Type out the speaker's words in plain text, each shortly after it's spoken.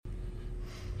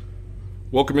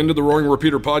Welcome into the Roaring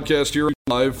Repeater podcast here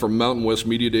live from Mountain West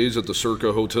Media Days at the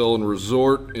Circa Hotel and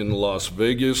Resort in Las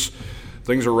Vegas.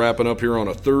 Things are wrapping up here on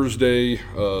a Thursday.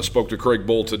 Spoke to Craig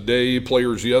Bohl today,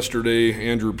 players yesterday,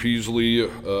 Andrew Peasley,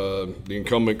 the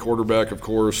incumbent quarterback, of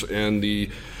course, and the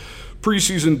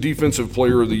preseason Defensive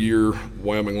Player of the Year,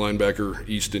 Wyoming linebacker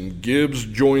Easton Gibbs.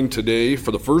 Joined today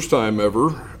for the first time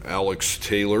ever, Alex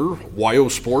Taylor, Wyo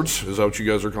Sports, is that what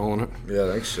you guys are calling it? Yeah,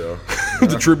 I think so.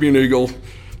 The Tribune Eagle,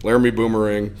 Laramie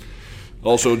Boomerang.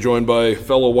 Also joined by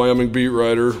fellow Wyoming beat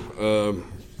writer,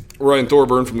 Ryan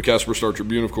Thorburn from the Casper Star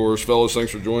Tribune, of course. Fellas,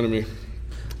 thanks for joining me.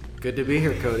 Good to be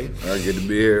here, Cody. Good to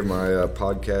be here. My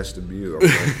podcast debut.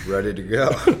 I'm ready to go.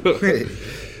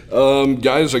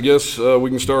 Guys, I guess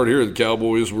we can start here. The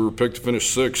Cowboys were picked to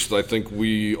finish sixth. I think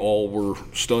we all were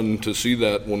stunned to see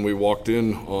that when we walked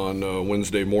in on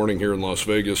Wednesday morning here in Las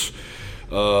Vegas.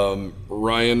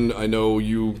 Ryan, I know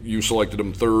you selected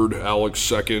him third, Alex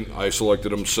second, I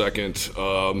selected him second.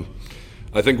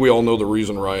 I think we all know the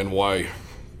reason, Ryan, why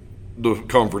the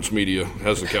conference media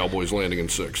has the Cowboys landing in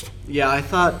sixth. Yeah, I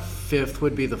thought fifth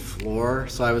would be the floor,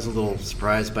 so I was a little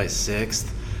surprised by sixth.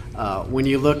 When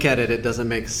you look at it, it doesn't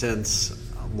make sense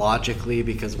logically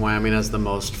because Wyoming has the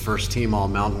most first-team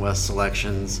All-Mountain West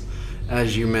selections.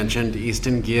 As you mentioned,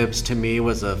 Easton Gibbs, to me,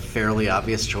 was a fairly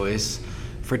obvious choice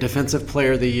for Defensive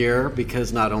Player of the Year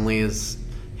because not only is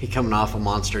he coming off a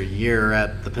monster year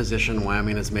at the position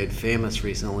Wyoming has made famous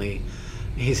recently,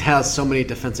 he has so many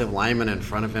defensive linemen in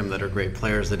front of him that are great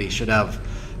players that he should have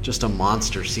just a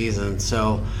monster season.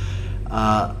 So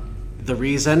the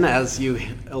reason, as you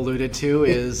alluded to,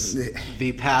 is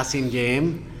the passing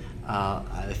game.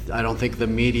 I don't think the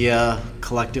media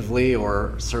collectively,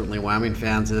 or certainly Wyoming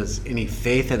fans, has any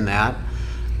faith in that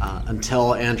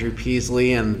until Andrew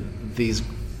Peasley and these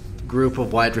group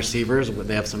of wide receivers.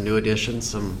 They have some new additions,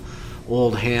 some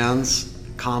old hands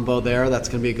combo there. That's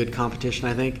going to be a good competition,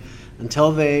 I think.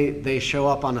 Until they show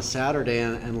up on a Saturday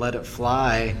and let it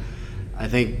fly, I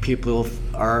think people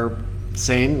are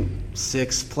saying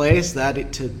sixth place,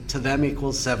 that to them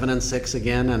equals 7-6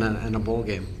 again in a bowl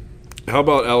game. How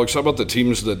about, Alex, how about the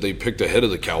teams that they picked ahead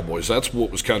of the Cowboys? That's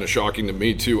what was kind of shocking to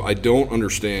me, too. I don't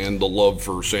understand the love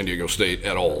for San Diego State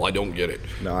at all. I don't get it.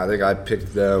 No, I think I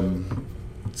picked them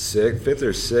fifth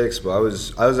or sixth, but I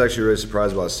was actually really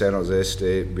surprised about San Jose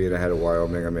State being ahead of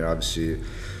Wyoming. I mean, obviously,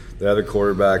 the other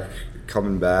quarterback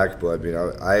coming back, but I mean,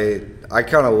 I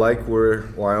kind of like where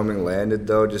Wyoming landed,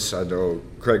 though. Just I know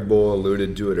Craig Bohl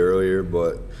alluded to it earlier,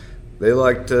 but they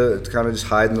like to kind of just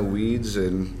hide in the weeds,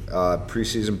 and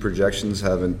preseason projections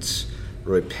haven't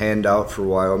really panned out for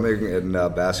Wyoming in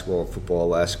basketball and football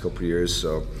the last couple of years.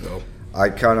 So I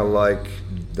kind of like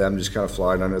them just kind of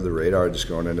flying under the radar just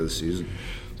going into the season.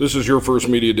 This is your first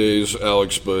media days,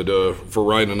 Alex, but for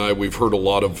Ryan and I, we've heard a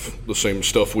lot of the same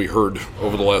stuff we heard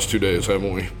over the last 2 days,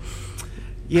 haven't we?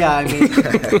 Yeah, I mean,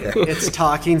 it's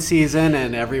talking season,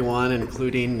 and everyone,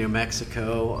 including New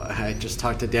Mexico. I just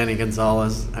talked to Danny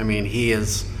Gonzalez. I mean, he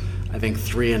is, I think,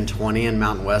 3-20 in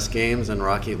Mountain West games, and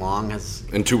Rocky Long has.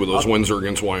 And two of those wins are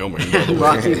against Wyoming. And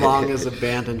Rocky Long has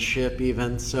abandoned ship,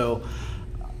 even so.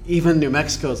 Even New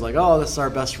Mexico is like, oh, this is our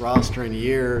best roster in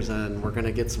years, and we're going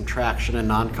to get some traction in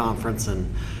non-conference,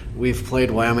 and we've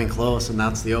played Wyoming close, and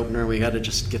that's the opener. We got to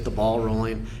just get the ball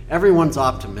rolling. Everyone's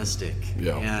optimistic.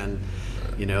 Yeah. And,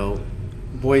 you know,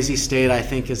 Boise State, I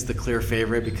think, is the clear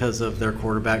favorite because of their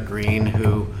quarterback Green,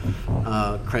 who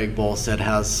Craig Bohl said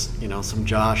has, you know, some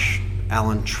Josh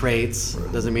Allen traits.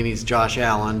 Doesn't mean he's Josh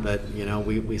Allen, but, you know,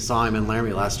 we saw him in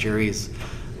Laramie last year. He's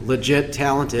legit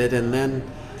talented. And then,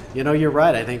 you know, you're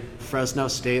right. I think Fresno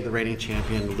State, the reigning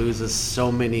champion, loses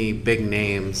so many big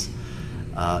names.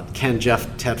 Can Jeff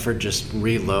Tedford just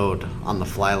reload on the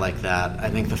fly like that? I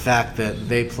think the fact that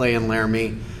they play in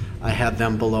Laramie, I had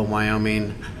them below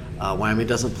Wyoming. Wyoming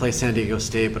doesn't play San Diego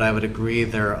State, but I would agree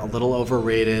they're a little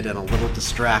overrated and a little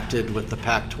distracted with the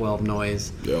Pac-12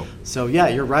 noise. Yeah. So, yeah,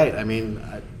 you're right. I mean,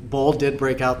 Bohl did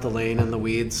break out the lane in the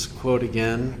weeds quote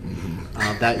again.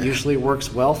 That usually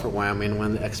works well for Wyoming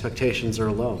when the expectations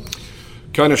are low.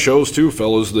 Kind of shows, too,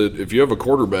 fellas, that if you have a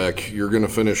quarterback, you're going to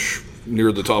finish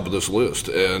near the top of this list.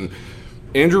 And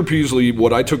Andrew Peasley,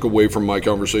 what I took away from my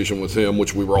conversation with him,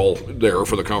 which we were all there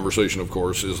for the conversation, of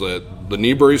course, is that the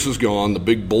knee brace is gone, the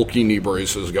big bulky knee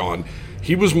brace is gone,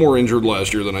 He was more injured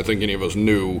last year than I think any of us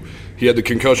knew. He had the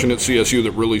concussion at CSU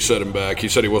that really set him back. He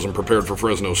said he wasn't prepared for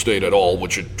Fresno State at all,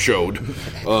 which it showed.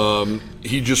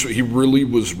 He really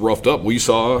was roughed up. We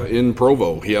saw in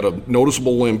Provo. He had a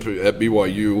noticeable limp at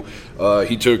BYU.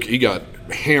 He got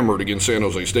hammered against San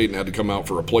Jose State and had to come out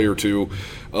for a play or two.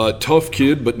 Tough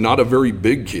kid, but not a very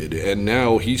big kid. And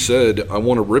now he said, I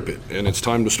want to rip it, and it's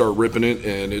time to start ripping it,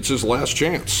 and it's his last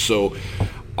chance. So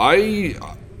I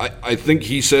think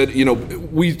he said,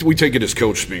 we take it as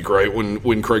coach speak, right?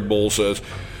 When Craig Bohl says,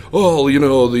 oh,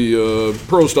 the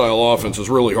pro-style offense is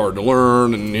really hard to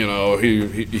learn, and,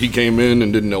 he came in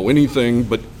and didn't know anything.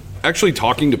 But actually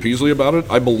talking to Peasley about it,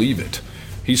 I believe it.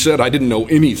 He said, I didn't know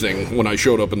anything when I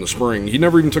showed up in the spring. He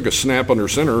never even took a snap under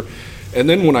center. And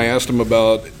then when I asked him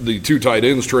about the two tight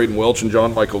ends, Trayton Welch and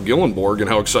John Michael Gillenborg, and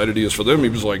how excited he is for them, he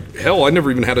was like, hell, I never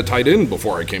even had a tight end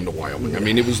before I came to Wyoming. I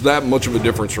mean, it was that much of a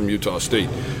difference from Utah State.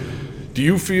 Do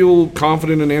you feel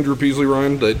confident in Andrew Peasley,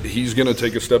 Ryan, that he's going to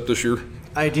take a step this year?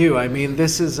 I do. I mean,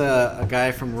 this is a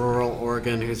guy from rural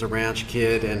Oregon who's a ranch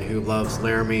kid and who loves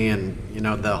Laramie and,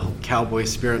 the cowboy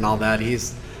spirit and all that.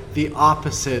 He's the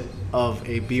opposite of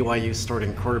a BYU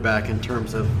starting quarterback in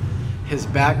terms of his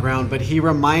background, but he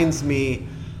reminds me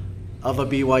of a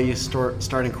BYU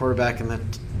starting quarterback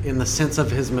in the sense of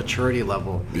his maturity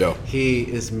level. Yeah. He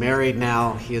is married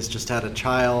now. He has just had a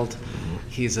child.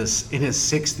 He's in his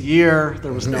 6th year.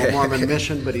 There was no Mormon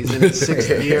mission, but he's in his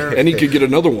 6th year. And he could get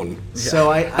another one.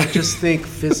 So I just think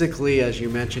physically, as you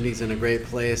mentioned, he's in a great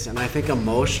place, and I think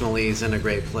emotionally he's in a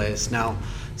great place. Now,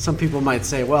 some people might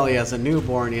say, well, he has a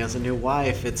newborn, he has a new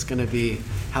wife. It's going to be,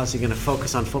 how's he going to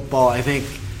focus on football? I think,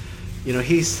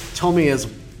 he's told me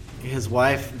his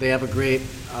wife, they have a great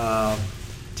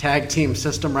tag team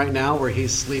system right now where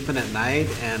he's sleeping at night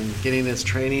and getting his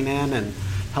training in and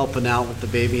helping out with the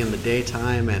baby in the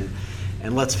daytime.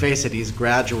 And let's face it, he's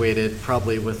graduated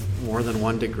probably with more than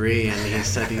one degree, and he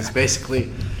said he's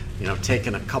basically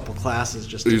taken a couple classes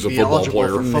just to be eligible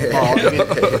for football. I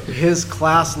mean, his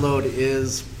class load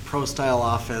is pro-style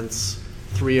offense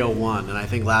 301, and I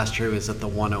think last year he was at the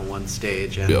 101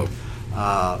 stage. And,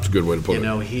 it's a good way to put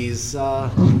it. He's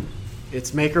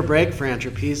it's make or break for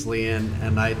Andrew Peasley,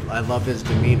 and I love his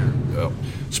demeanor. Yeah.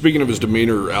 Speaking of his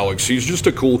demeanor, Alex, he's just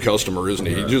a cool customer, isn't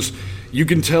he? You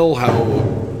can tell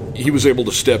how he was able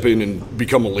to step in and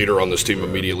become a leader on this team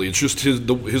immediately. It's just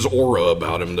his aura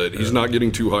about him that he's not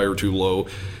getting too high or too low.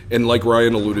 And like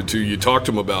Ryan alluded to, you talked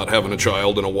to him about having a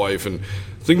child and a wife, and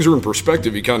things are in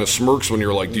perspective. He kind of smirks when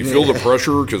you're like, do you feel the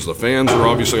pressure? Because the fans are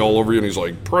obviously all over you, and he's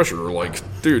like, pressure? Like,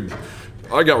 dude,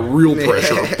 I got real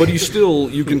pressure. But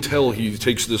you can tell he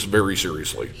takes this very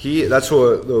seriously. That's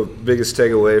what the biggest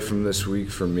takeaway from this week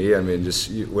for me. I mean,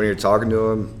 when you're talking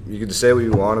to him, you can say what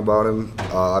you want about him.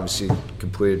 Obviously,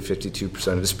 completed 52%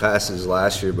 of his passes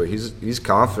last year, but he's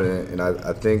confident, and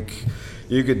I think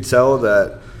you could tell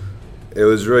that it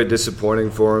was really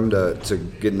disappointing for him to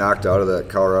get knocked out of that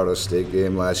Colorado State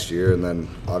game last year, and then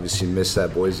obviously miss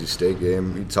that Boise State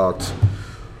game. He talked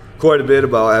quite a bit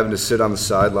about having to sit on the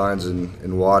sidelines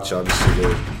and watch,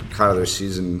 obviously, their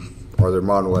season or their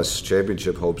Mountain West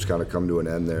championship hopes kind of come to an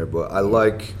end there. But I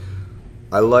like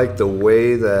the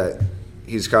way that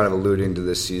he's kind of alluding to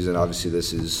this season. Obviously,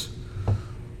 this is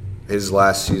his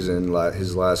last season,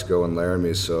 his last go in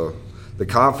Laramie, so the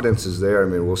confidence is there. I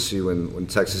mean, we'll see when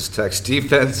Texas Tech's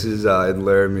defense is in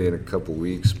Laramie in a couple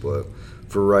weeks, but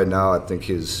for right now, I think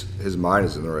his mind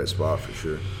is in the right spot for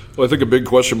sure. Well, I think a big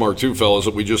question mark, too, fellas,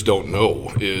 that we just don't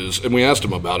know is, and we asked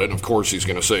him about it, and of course he's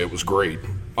going to say it was great.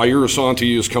 Ira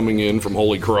Asante is coming in from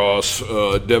Holy Cross.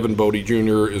 Devin Bodie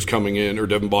Jr. is coming in, or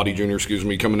Devin Bodie Jr.,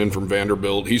 coming in from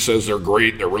Vanderbilt. He says they're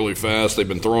great, they're really fast, they've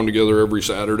been throwing together every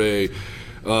Saturday.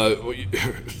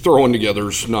 Throwing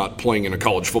together's not playing in a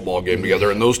college football game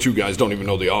together, and those two guys don't even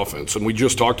know the offense. And we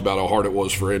just talked about how hard it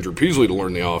was for Andrew Peasley to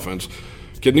learn the offense.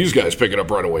 Can these guys pick it up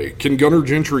right away? Can Gunnar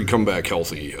Gentry come back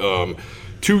healthy?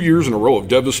 2 years in a row of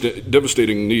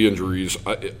devastating knee injuries.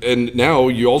 And now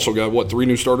you also got, 3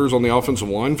 new starters on the offensive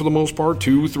line for the most part?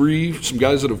 2, 3, some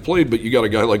guys that have played, but you got a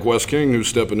guy like Wes King who's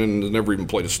stepping in and has never even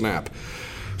played a snap.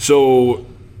 So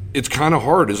it's kind of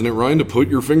hard, isn't it, Ryan, to put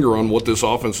your finger on what this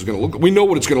offense is going to look like? We know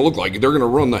what it's going to look like. They're going to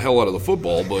run the hell out of the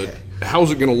football, but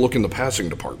how's it going to look in the passing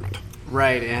department?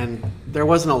 Right, and there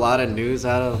wasn't a lot of news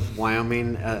out of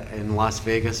Wyoming in Las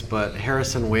Vegas, but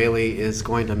Harrison Whaley is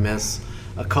going to miss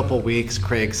a couple weeks,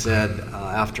 Craig said,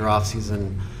 after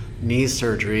offseason knee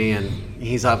surgery, and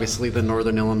he's obviously the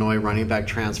Northern Illinois running back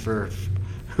transfer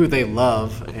who they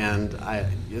love, and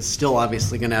is still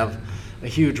obviously going to have a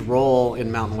huge role in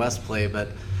Mountain West play. But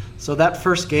so that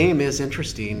first game is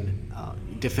interesting.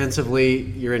 defensively,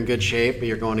 you're in good shape, but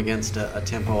you're going against a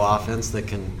tempo offense that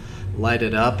can light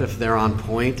it up if they're on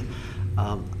point.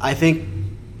 I think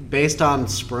based on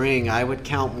spring, I would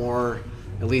count more,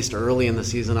 at least early in the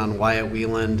season, on Wyatt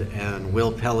Wieland and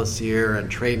Will Pellissier and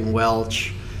Trayton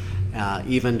Welch,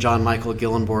 even John Michael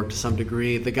Gillenborg to some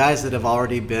degree, the guys that have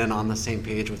already been on the same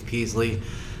page with Peasley.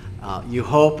 You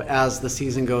hope as the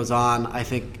season goes on, I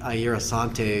think Ayer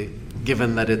Asante,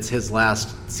 given that it's his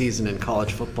last season in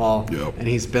college football, and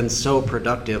he's been so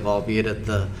productive, albeit at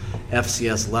the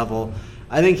FCS level,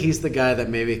 I think he's the guy that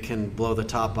maybe can blow the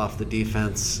top off the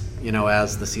defense,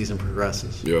 as the season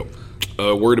progresses. Yep.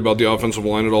 Worried about the offensive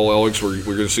line at all, Alex? We're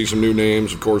going to see some new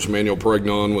names. Of course, Emmanuel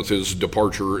Pregnon with his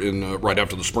departure in right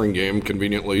after the spring game,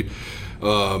 conveniently.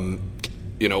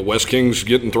 Wes King's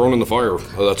getting thrown in the fire.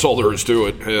 That's all there is to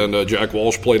it. And Jack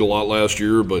Walsh played a lot last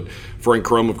year, but Frank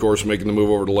Crum, of course, making the move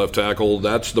over to left tackle.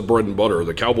 That's the bread and butter.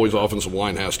 The Cowboys' offensive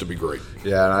line has to be great.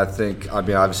 Yeah, and I think,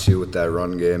 obviously with that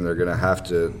run game, they're going to have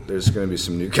to – there's going to be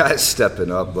some new guys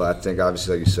stepping up. But I think,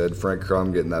 obviously, like you said, Frank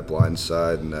Crum getting that blind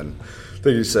side, and then I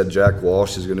think you said Jack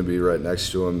Walsh is going to be right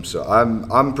next to him. So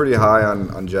I'm pretty high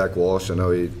on Jack Walsh. I know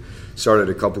he started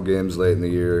a couple games late in the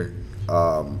year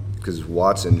because of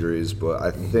Watt's injuries, but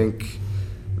I think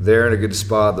they're in a good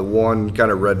spot. The one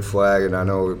kind of red flag, and I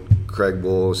know Craig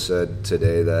Bull said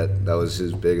today that was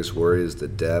his biggest worry, is the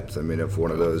depth. I mean, if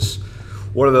one of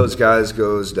those guys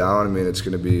goes down, I mean, it's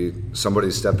going to be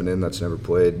somebody stepping in that's never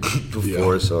played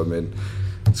before. Yeah. So, I mean,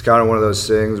 it's kind of one of those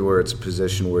things where it's a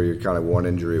position where you're kind of one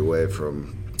injury away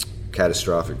from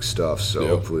catastrophic stuff. So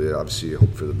hopefully, obviously, you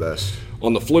hope for the best.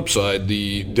 On the flip side,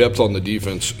 the depth on the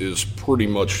defense is pretty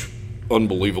much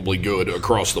unbelievably good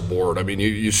across the board. I mean,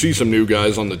 you see some new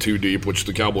guys on the two deep, which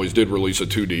the Cowboys did release a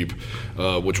two deep,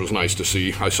 which was nice to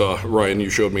see. I saw, Ryan, you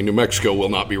showed me New Mexico will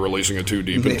not be releasing a two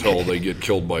deep until they get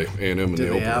killed by A&M in the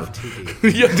opener. Do they have two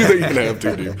deep? Yeah, do they even have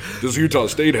two deep? Does Utah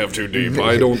State have two deep?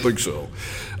 I don't think so.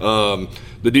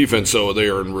 The defense, though, they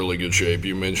are in really good shape.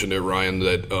 You mentioned it, Ryan,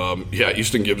 that,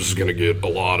 Easton Gibbs is going to get a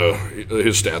lot of –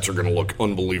 his stats are going to look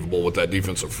unbelievable with that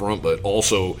defensive front, but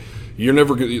also –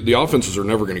 the offenses are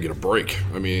never going to get a break.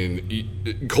 I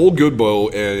mean, Cole Goodbow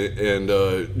and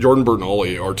Jordan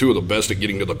Bernali are two of the best at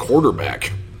getting to the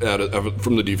quarterback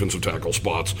from the defensive tackle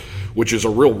spots, which is a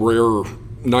real rare,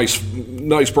 nice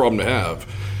problem to have.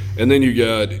 And then you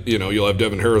got, you'll have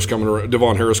Devon Harris coming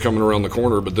around the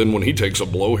corner, but then when he takes a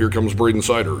blow, here comes Braden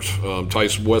Siders.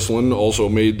 Tice Westland also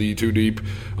made the two deep.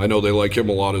 I know they like him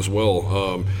a lot as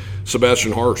well.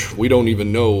 Sebastian Harsh, we don't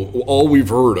even know. All we've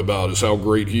heard about is how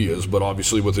great he is, but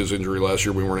obviously with his injury last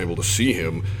year, we weren't able to see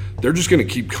him. They're just going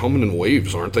to keep coming in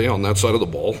waves, aren't they, on that side of the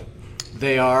ball?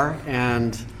 They are,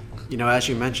 and as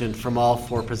you mentioned, from all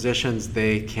four positions,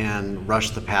 they can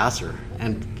rush the passer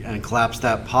and collapse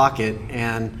that pocket.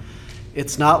 And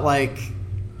it's not like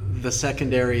the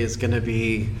secondary is going to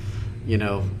be,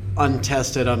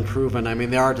 untested, unproven. I mean,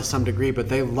 they are to some degree, but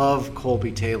they love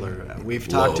Colby Taylor. We've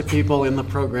talked to people in the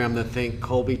program that think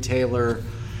Colby Taylor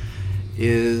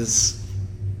is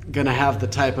going to have the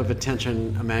type of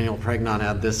attention Emmanuel Pregnon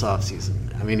had this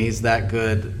offseason. I mean, he's that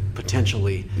good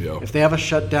potentially. Yeah. If they have a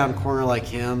shutdown corner like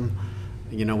him,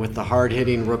 with the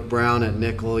hard-hitting Rook Brown at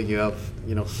nickel, you have,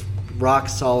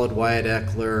 rock-solid Wyatt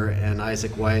Eckler and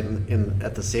Isaac White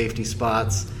at the safety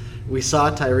spots. We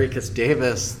saw Tyrekus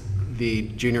Davis, the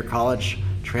junior college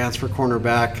transfer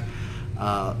cornerback,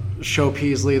 show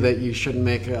Peasley that you shouldn't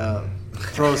make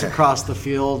throws across the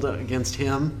field against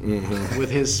him with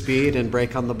his speed and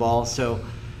break on the ball. So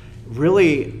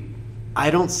really, I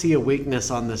don't see a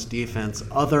weakness on this defense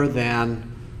other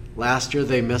than last year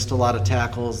they missed a lot of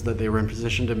tackles that they were in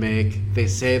position to make. They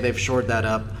say they've shored that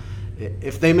up.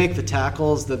 If they make the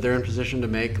tackles that they're in position to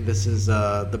make, this is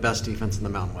the best defense in the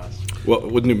Mountain West. Well,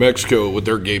 with New Mexico, with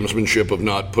their gamesmanship of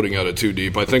not putting out a two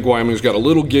deep, I think Wyoming's got a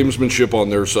little gamesmanship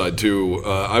on their side too.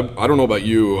 I don't know about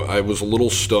you, I was a little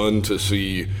stunned to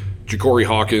see Ja'Cory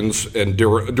Hawkins and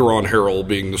Deron Harrell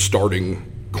being the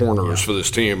starting corners for this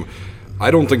team.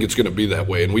 I don't think it's going to be that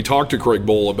way. And we talked to Craig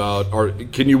Bull about,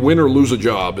 can you win or lose a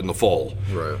job in the fall?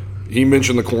 Right. He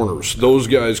mentioned the corners. Those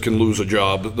guys can lose a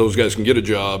job. Those guys can get a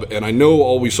job. And I know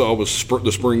all we saw was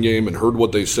the spring game and heard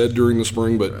what they said during the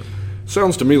spring, but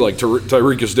sounds to me like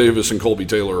Tyrekus Davis and Colby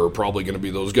Taylor are probably going to be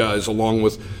those guys, along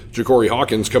with Ja'Cory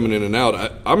Hawkins coming in and out.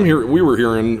 We were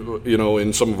hearing,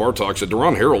 in some of our talks that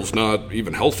Deron Harrell's not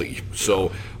even healthy.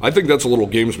 So I think that's a little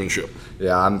gamesmanship.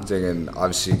 Yeah, I'm thinking,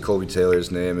 obviously, Colby Taylor's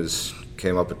name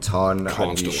came up a ton.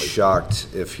 Constantly. I'd be shocked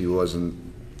if he wasn't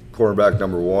quarterback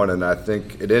number one. And I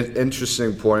think an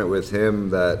interesting point with him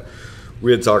that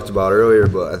we had talked about earlier,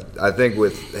 but I think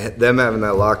with them having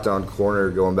that lockdown corner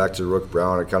going back to Rook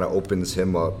Brown, it kind of opens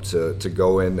him up to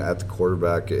go in at the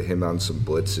quarterback, get him on some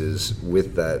blitzes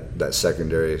with that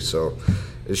secondary. So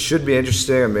it should be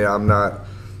interesting. I mean,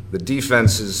 the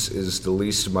defense is the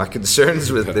least of my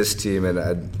concerns with this team,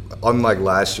 and unlike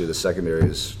last year, the secondary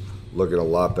is looking a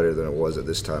lot better than it was at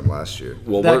this time last year.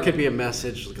 Well, that could be a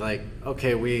message like,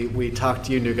 okay, we talked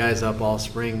you new guys up all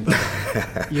spring,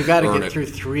 but you got to get through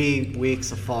 3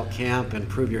 weeks of fall camp and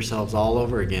prove yourselves all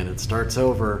over again. It starts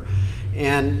over.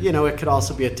 And, it could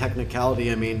also be a technicality.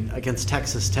 I mean, against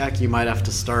Texas Tech, you might have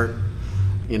to start,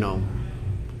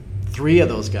 3 of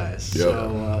those guys. Yeah.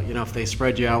 So, if they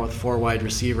spread you out with 4 wide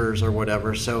receivers or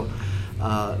whatever. So,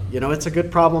 it's a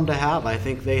good problem to have. I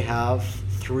think they have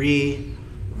 3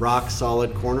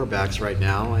 rock-solid cornerbacks right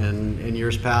now, and in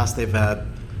years past they've had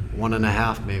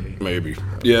 1.5 maybe.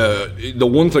 Yeah, the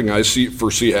one thing I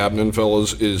foresee happening,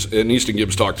 fellas, is, and Easton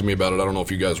Gibbs talked to me about it, I don't know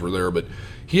if you guys were there, but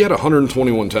he had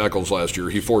 121 tackles last year.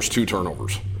 He forced 2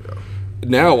 turnovers. Yeah.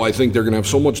 Now I think they're going to have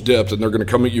so much depth, and they're going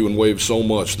to come at you and wave so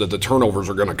much that the turnovers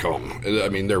are going to come. I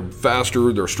mean, they're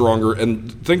faster, they're stronger,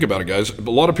 and think about it, guys. A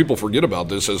lot of people forget about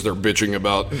this as they're bitching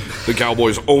about the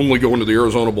Cowboys only going to the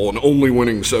Arizona Bowl and only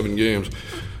winning 7 games.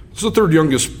 It's the 3rd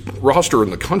youngest roster in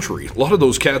the country. A lot of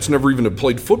those cats never even had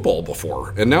played football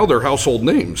before, and now they're household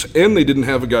names. And they didn't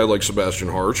have a guy like Sebastian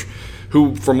Harsh,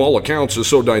 who, from all accounts, is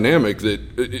so dynamic that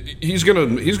he's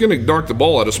gonna knock the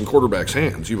ball out of some quarterbacks'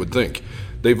 hands, you would think.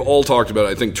 They've all talked about it.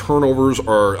 I think turnovers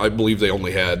I believe they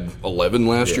only had 11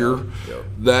 last year. Yeah.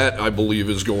 That, I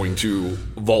believe, is going to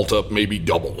vault up maybe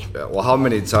double. Yeah, well, how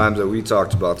many times have we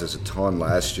talked about this a ton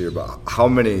last year, but how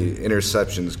many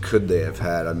interceptions could they have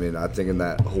had? I mean, I think in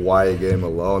that Hawaii game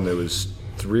alone, there was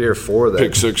 3 or 4 that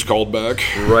pick 6 called back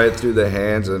right through the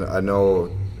hands, and I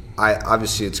know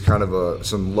obviously it's kind of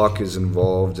some luck is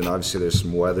involved, and obviously there's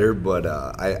some weather, but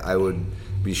I would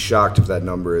be shocked if that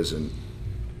number isn't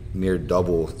near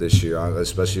double this year,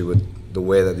 especially with the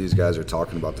way that these guys are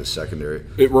talking about this secondary.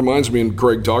 It reminds me, and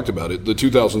Craig talked about it, the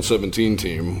 2017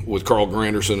 team with Carl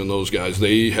Granderson and those guys,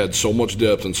 they had so much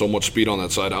depth and so much speed on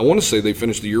that side. I want to say they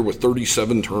finished the year with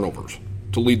 37 turnovers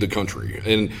to lead the country.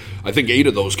 And I think 8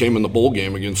 of those came in the bowl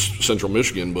game against Central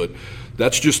Michigan, but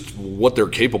that's just what they're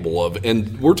capable of.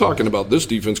 And we're talking about this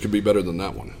defense could be better than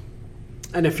that one.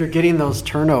 And if you're getting those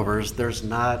turnovers, there's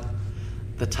not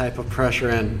the type of pressure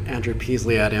Andrew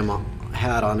Peasley had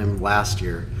on him last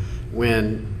year.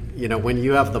 When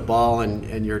you have the ball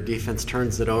and your defense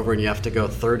turns it over and you have to go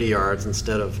 30 yards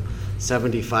instead of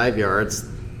 75 yards,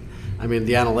 I mean,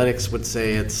 the analytics would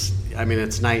say it's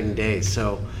night and day.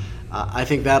 So I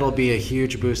think that'll be a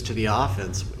huge boost to the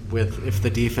offense if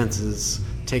the defense is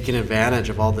taking advantage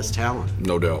of all this talent.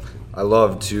 No doubt. I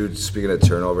love, too, speaking of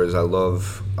turnovers, I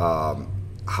love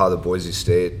how the Boise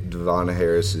State, Devon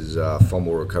Harris's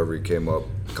fumble recovery came up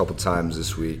a couple times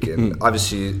this week. And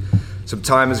obviously some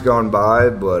time has gone by,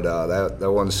 but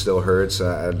that one still hurts.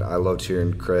 And I loved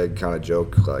hearing Craig kind of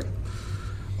joke, like,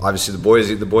 obviously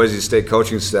the Boise State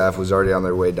coaching staff was already on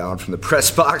their way down from the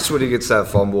press box when he gets that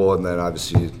fumble, and then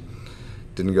obviously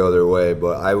didn't go their way.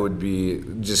 But I would be,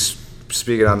 just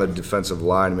speaking on the defensive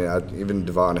line, I mean, even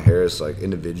Devon Harris, like,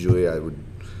 individually,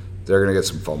 they're going to get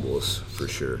some fumbles for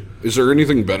sure. Is there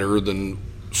anything better than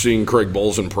seeing Craig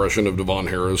Bull's impression of Devon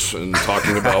Harris and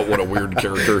talking about what a weird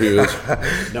character he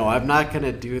is? No, I'm not going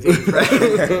to do the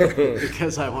impression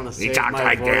because I want to save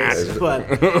my voice.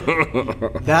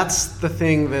 But that's the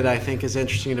thing that I think is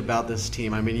interesting about this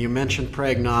team. I mean, you mentioned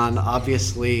Pregnon.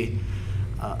 Obviously,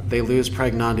 they lose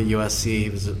Pregnon to USC. He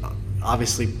was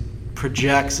obviously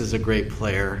projects as a great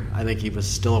player. I think he was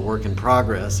still a work in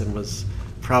progress and was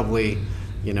probably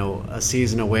a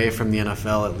season away from the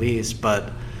NFL at least.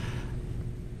 But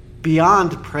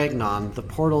beyond Pregnon, the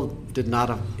portal did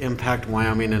not impact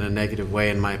Wyoming in a negative way,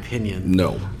 in my opinion.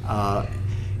 No.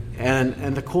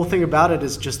 And the cool thing about it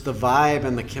is just the vibe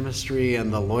and the chemistry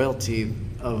and the loyalty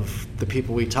of the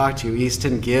people we talked to.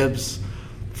 Easton Gibbs,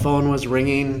 phone was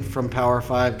ringing from Power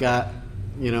 5, got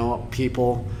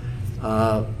people.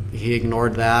 He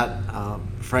ignored that.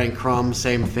 Frank Crum,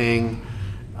 same thing.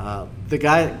 The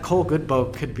guy, Cole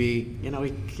Goodboat, could be,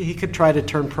 he could try to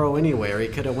turn pro anyway, or he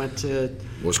could have went to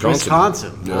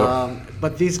Wisconsin. Yeah.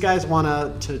 But these guys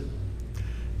want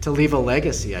to leave a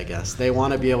legacy, I guess. They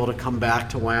want to be able to come back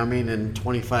to Wyoming in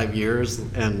 25 years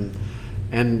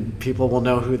and people will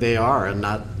know who they are and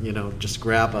not, just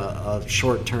grab a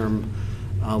short-term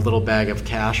little bag of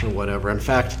cash or whatever. In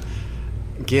fact,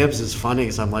 Gibbs is funny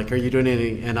because I'm like, are you doing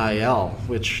any NIL?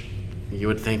 Which you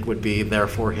would think would be there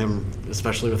for him,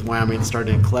 especially with Wyoming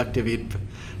starting a collective. He'd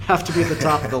have to be at the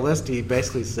top of the list. He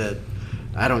basically said,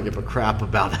 I don't give a crap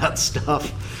about that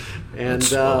stuff. And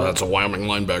that's a Wyoming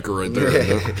linebacker right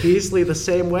there. Peasley the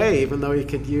same way, even though he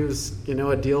could use,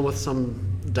 a deal with some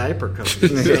diaper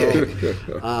coaches.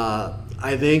 So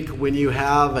I think when you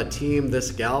have a team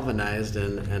this galvanized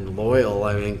and loyal,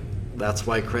 I mean, that's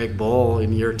why Craig Bohl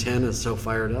in year 10 is so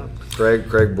fired up. Craig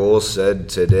Bohl said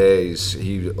today,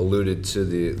 he alluded to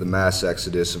the mass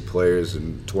exodus of players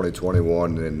in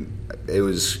 2021, and it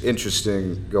was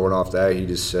interesting going off that. He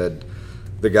just said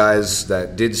the guys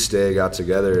that did stay got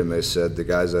together, and they said the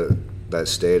guys that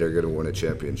stayed are going to win a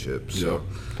championship. So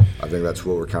I think that's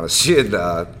what we're kind of seeing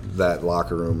that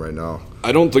locker room right now.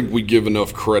 I don't think we give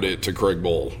enough credit to Craig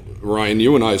Bohl. Ryan,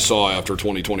 you and I saw after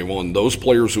 2021, those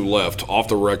players who left, off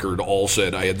the record, all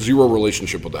said, I had zero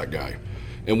relationship with that guy.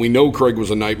 And we know Craig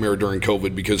was a nightmare during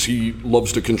COVID because he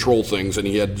loves to control things, and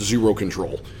he had zero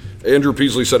control. Andrew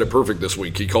Peasley said it perfect this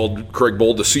week. He called Craig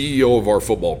Bohl the CEO of our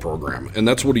football program, and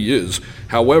that's what he is.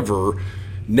 However,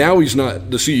 now he's not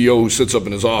the CEO who sits up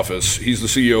in his office. He's the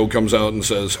CEO who comes out and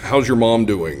says, how's your mom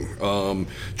doing?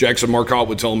 Jackson Marcotte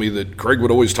would tell me that Craig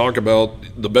would always talk about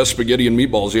the best spaghetti and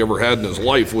meatballs he ever had in his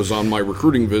life was on my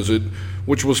recruiting visit,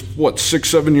 which was,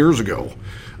 6-7 years ago.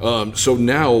 So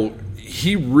now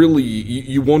he really,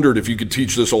 you wondered if you could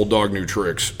teach this old dog new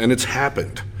tricks, and it's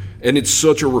happened. And it's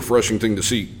such a refreshing thing to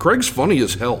see. Craig's funny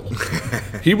as hell.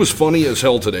 He was funny as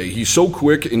hell today. He's so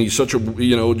quick, and he's such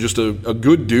a, just a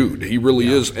good dude. He really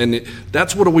is. And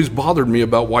that's what always bothered me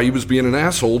about why he was being an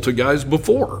asshole to guys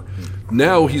before.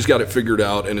 Now he's got it figured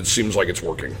out, and it seems like it's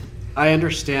working. I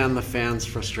understand the fans'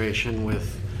 frustration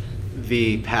with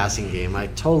the passing game. I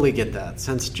totally get that.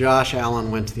 Since Josh Allen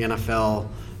went to the NFL,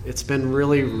 it's been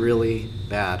really, really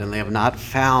bad, and they have not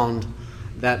found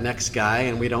that next guy,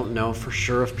 and we don't know for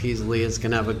sure if Peasley is going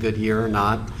to have a good year or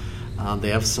not. They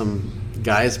have some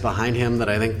guys behind him that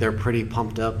I think they're pretty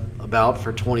pumped up about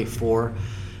for 24.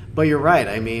 But you're right.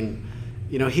 I mean,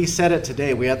 he said it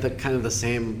today. We had the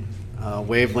same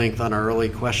wavelength on our early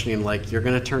questioning, like, you're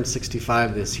going to turn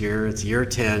 65 this year. It's year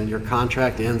 10. Your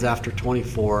contract ends after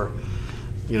 24.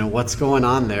 What's going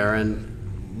on there?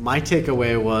 And my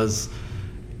takeaway was,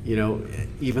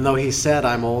 even though he said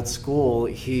I'm old school,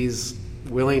 he's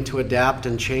willing to adapt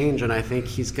and change, and I think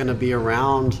he's going to be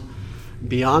around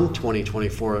beyond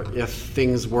 2024 if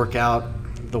things work out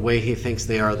the way he thinks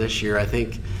they are this year. I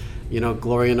think,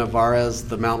 Gloria Navarez,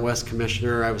 the Mountain West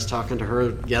commissioner, I was talking to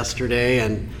her yesterday,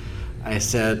 and I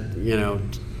said,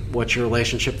 what's your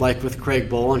relationship like with Craig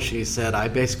Bohl? And she said, I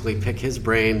basically pick his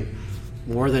brain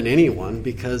more than anyone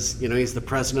because, he's the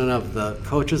president of the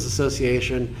Coaches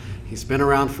Association. He's been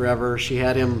around forever. She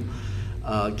had him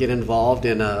get involved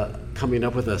in coming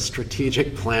up with a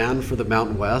strategic plan for the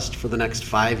Mountain West for the next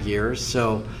 5 years.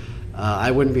 So I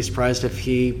wouldn't be surprised if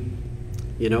he,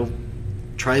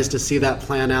 tries to see that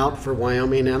plan out for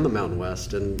Wyoming and the Mountain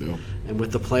West. And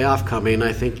with the playoff coming,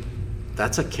 I think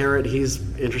that's a carrot he's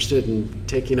interested in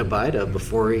taking a bite of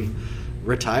before he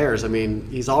retires. I mean,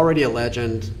 he's already a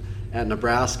legend at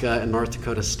Nebraska and North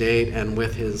Dakota State, and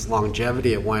with his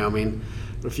longevity at Wyoming.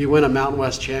 But if you win a Mountain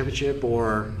West championship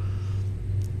or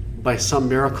by some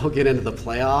miracle get into the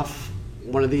playoff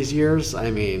one of these years,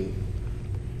 I mean,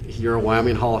 you're a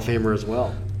Wyoming Hall of Famer as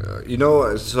well.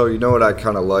 What I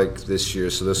kind of like this year,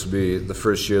 so this will be the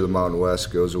first year the Mountain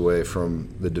West goes away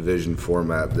from the division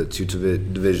format, the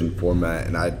two-division format,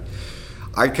 and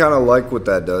I kind of like what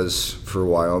that does for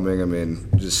Wyoming. I mean,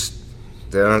 just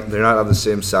they're not on the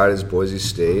same side as Boise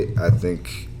State. I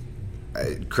think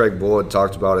Craig Bohl had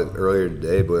talked about it earlier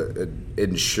today, but it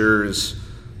ensures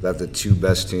that the two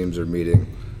best teams are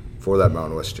meeting for that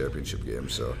Mountain West championship game.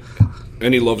 So,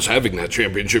 and he loves having that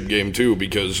championship game too,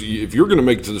 because if you're going to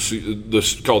make it to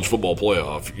this college football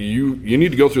playoff, you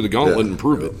need to go through the gauntlet and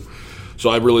prove it. So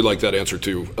I really like that answer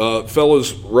too,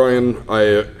 fellas. Ryan,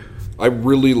 I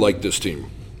really like this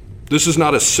team. This is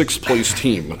not a sixth place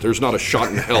team. There's not a shot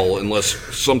in hell unless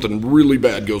something really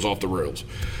bad goes off the rails.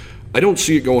 I don't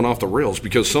see it going off the rails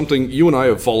because you and I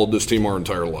have followed this team our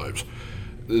entire lives.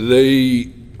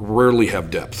 They rarely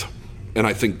have depth, and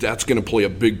I think that's going to play a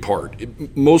big part.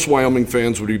 Most Wyoming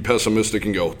fans would be pessimistic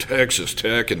and go, Texas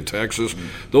Tech and Texas,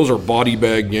 those are body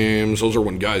bag games. Those are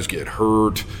when guys get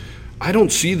hurt. I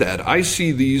don't see that. I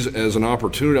see these as an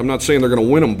opportunity. I'm not saying they're going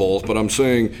to win them both, but I'm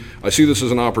saying I see this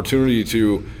as an opportunity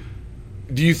to –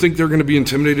 do you think they're going to be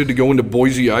intimidated to go into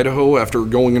Boise, Idaho after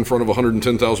going in front of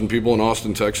 110,000 people in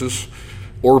Austin, Texas,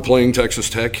 or playing Texas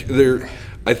Tech?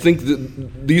 I think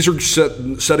that these are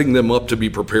setting them up to be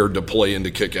prepared to play and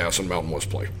to kick ass in Mountain West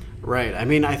play. Right. I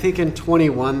mean, I think in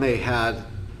 21 they had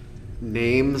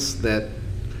names that,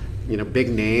 big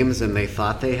names, and they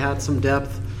thought they had some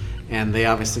depth. and they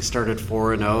obviously started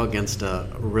 4-0 against a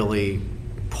really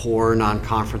poor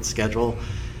non-conference schedule.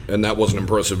 And that wasn't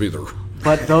impressive either.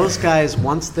 But those guys,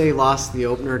 once they lost the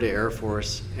opener to Air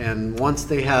Force, and once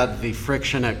they had the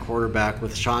friction at quarterback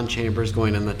with Sean Chambers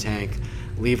going in the tank,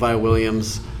 Levi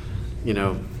Williams,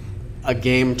 a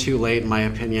game too late, in my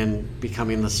opinion,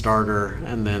 becoming the starter,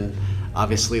 and then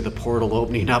obviously the portal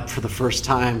opening up for the first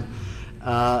time.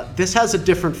 This has a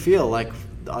different feel, like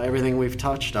everything we've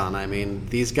touched on. I mean,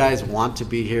 these guys want to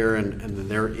be here, and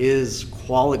there is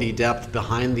quality depth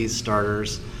behind these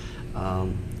starters.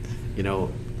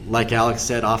 Like Alex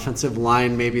said, offensive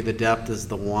line, maybe the depth is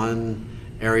the one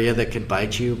area that could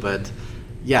bite you. But,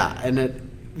 yeah, and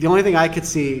the only thing I could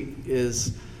see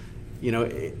is,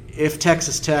 if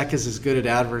Texas Tech is as good at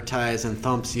advertise and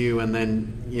thumps you, and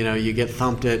then, you get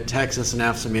thumped at Texas and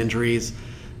have some injuries,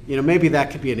 maybe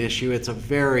that could be an issue. It's a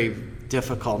very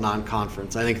difficult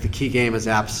non-conference. I think the key game is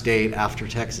App State after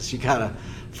Texas. You got to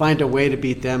find a way to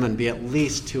beat them and be at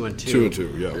least 2-2.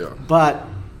 2-2, yeah. But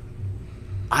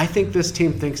I think this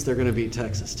team thinks they're going to beat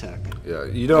Texas Tech. Yeah,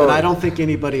 and I don't think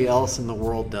anybody else in the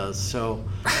world does. So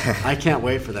I can't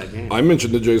wait for that game. I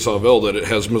mentioned to Jay Savell that it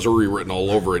has Missouri written all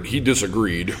over it. He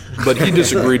disagreed, but he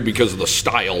disagreed because of the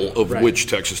style of which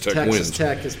Texas Tech wins. Texas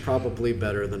Tech is probably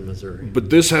better than Missouri. But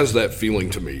this has that feeling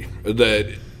to me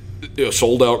that a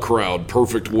sold-out crowd,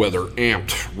 perfect weather,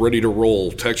 amped, ready to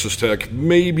roll. Texas Tech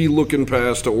maybe looking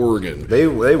past to Oregon. They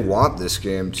want this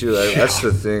game, too. That's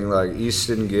the thing. Like,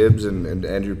 Easton Gibbs and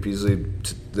Andrew Peasley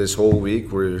this whole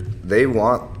week, where they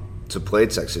want to play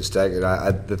Texas Tech. And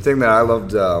the thing that I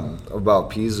loved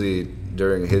about Peasley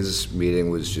during his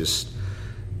meeting was just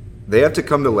they have to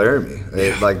come to Laramie.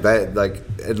 Yeah.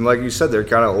 And like you said, they're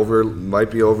kind of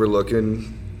might be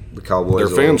overlooking the Cowboys.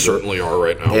 Their fans certainly are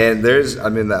right now. And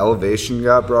the elevation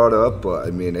got brought up, but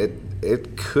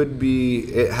it could be,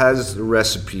 it has a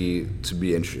recipe to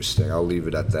be interesting. I'll leave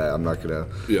it at that. I'm not going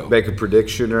to make a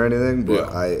prediction or anything,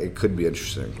 but it could be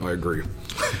interesting. I agree.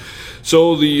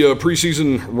 So the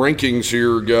preseason rankings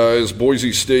here, guys.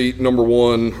 Boise State, number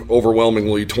 1,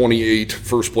 overwhelmingly 28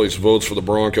 first-place votes for the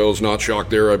Broncos. Not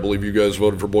shocked there. I believe you guys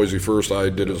voted for Boise first. I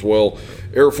did as well.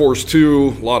 Air Force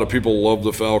 2, a lot of people love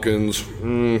the Falcons.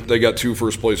 They got 2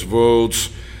 first-place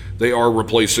votes. They are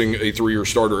replacing a 3-year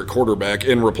starter at quarterback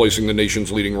and replacing the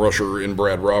nation's leading rusher in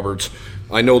Brad Roberts.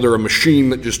 I know they're a machine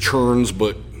that just churns,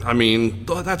 but, I mean,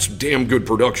 that's damn good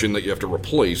production that you have to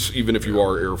replace, even if you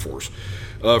are Air Force.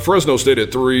 Fresno State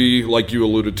at 3, like you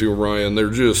alluded to, Ryan,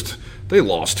 they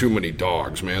lost too many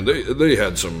dogs, man. They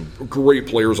had some great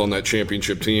players on that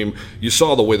championship team. You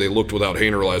saw the way they looked without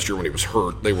Hainer last year when he was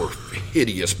hurt. They were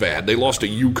hideous bad. They lost to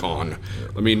UConn.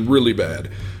 I mean, really bad.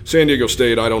 San Diego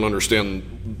State, I don't understand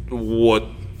what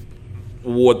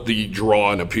the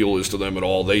draw and appeal is to them at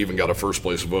all. They even got a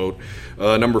first-place vote.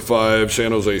 Number 5,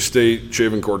 San Jose State.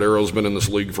 Chavin Cordero's been in this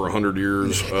league for 100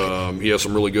 years. He has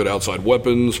some really good outside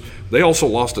weapons. They also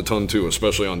lost a ton, too,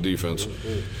 especially on defense.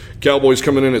 Cowboys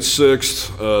coming in at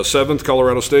 6th. 7th,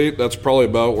 Colorado State. That's probably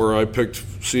about where I picked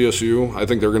CSU. I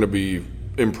think they're going to be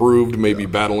improved, maybe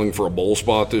battling for a bowl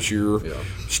spot this year. Yeah.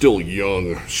 Still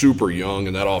young, super young,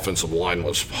 and that offensive line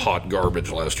was hot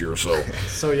garbage last year.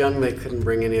 So young they couldn't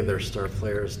bring any of their star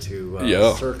players to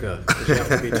Circa. You have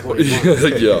to be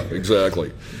 21. Yeah,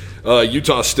 exactly.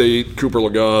 Utah State, Cooper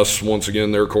Lagasse, once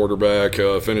again, their quarterback,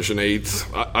 finishing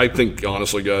 8th. I think,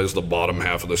 honestly, guys, the bottom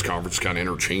half of this conference is kind of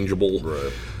interchangeable.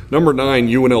 Right. Number 9,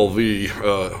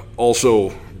 UNLV,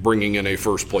 also bringing in a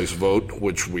first-place vote,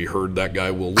 which we heard that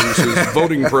guy will lose his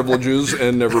voting privileges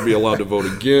and never be allowed to vote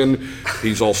again.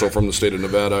 He's also from the state of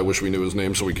Nevada. I wish we knew his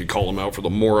name so we could call him out for the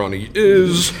moron he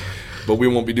is, but we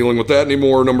won't be dealing with that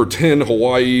anymore. Number 10,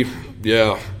 Hawaii.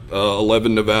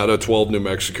 11, Nevada, 12, New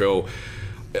Mexico.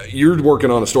 You're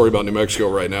working on a story about New Mexico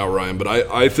right now, Ryan, but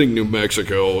I think New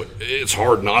Mexico, it's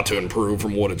hard not to improve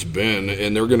from what it's been,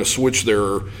 and they're going to switch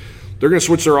their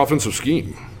offensive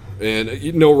scheme. And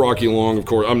Rocky Long, of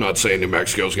course. I'm not saying New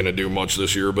Mexico is going to do much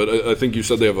this year, but I think you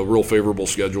said they have a real favorable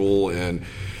schedule and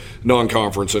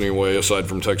non-conference anyway, aside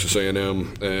from Texas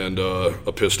A&M and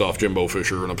a pissed-off Jimbo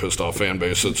Fisher and a pissed-off fan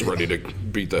base that's ready to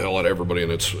beat the hell out of everybody in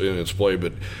its play.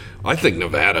 But I think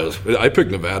I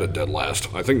picked Nevada dead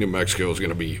last. I think New Mexico is going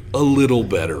to be a little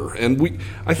better. And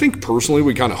I think personally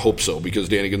we kind of hope so because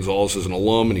Danny Gonzalez is an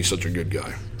alum and he's such a good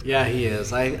guy. Yeah, he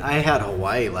is. I had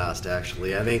Hawaii last,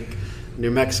 actually. I think New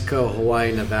Mexico,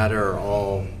 Hawaii, Nevada are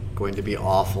all going to be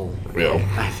awful. Yeah.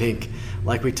 I think,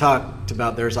 like we talked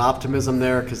about, there's optimism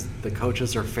there because the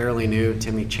coaches are fairly new.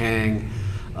 Timmy Chang,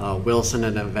 Wilson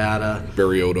at Nevada.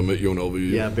 Barry Odom at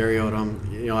UNLV. Yeah, Barry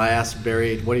Odom. I asked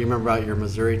Barry, what do you remember about your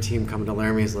Missouri team coming to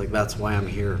Laramie? He's like, that's why I'm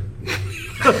here.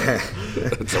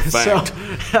 That's a fact.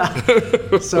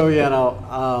 So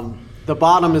the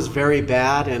bottom is very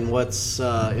bad, and what's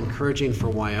encouraging for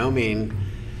Wyoming,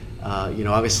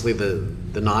 obviously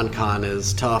the non-con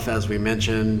is tough, as we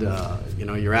mentioned.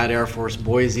 You're at Air Force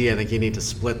Boise. I think you need to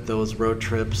split those road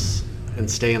trips and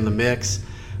stay in the mix.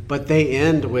 But they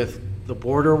end with the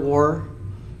border war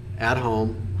at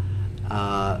home,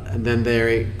 and then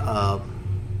they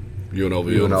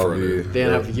UNLV on Friday. They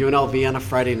have UNLV on a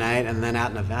Friday night, and then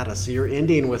at Nevada. So you're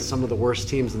ending with some of the worst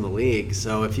teams in the league.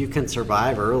 So if you can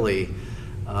survive early,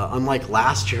 unlike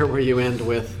last year where you end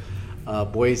with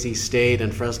Boise State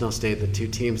and Fresno State, the two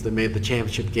teams that made the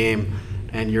championship game,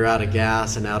 and you're out of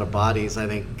gas and out of bodies, I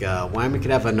think Wyoming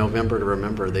could have a November to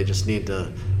remember. They just need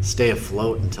to stay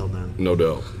afloat until then. No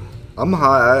doubt. I'm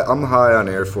high on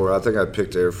Air Force. I think I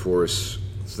picked Air Force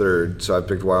third, so I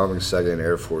picked Wyoming second,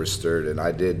 Air Force third, and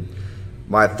I did.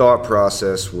 My thought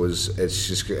process was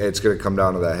it's going to come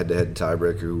down to that head-to-head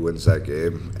tiebreaker, who wins that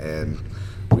game, and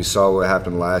we saw what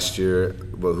happened last year,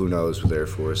 but who knows with Air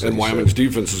Force. And Wyoming's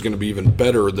defense is going to be even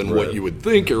better than what you would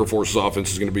think Air Force's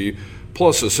offense is going to be.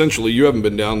 Plus, essentially, you haven't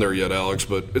been down there yet, Alex,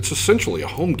 but it's essentially a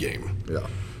home game. Yeah.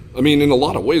 I mean, in a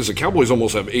lot of ways, the Cowboys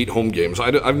almost have 8 home games.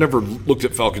 I've never looked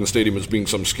at Falcon Stadium as being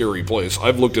some scary place.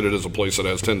 I've looked at it as a place that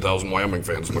has 10,000 Wyoming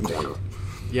fans in the corner.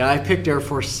 Yeah, I picked Air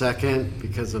Force second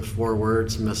because of 4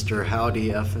 words, Mr.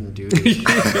 Howdy Effin' Doody.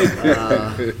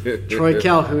 Troy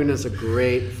Calhoun is a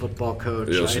great football coach.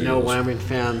 Yes, I know Wyoming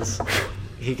fans,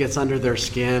 he gets under their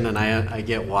skin, and I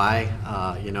get why.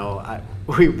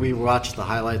 We watched the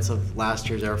highlights of last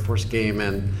year's Air Force game,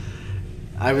 and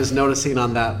I was noticing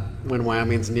on that when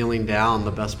Wyoming's kneeling down,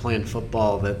 the best play in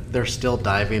football, that they're still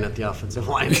diving at the offensive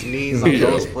line's knees on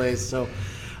those plays. So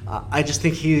I just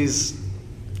think he's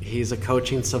a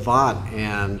coaching savant.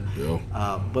 And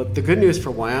but the good news for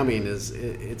Wyoming is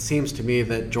it seems to me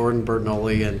that Jordan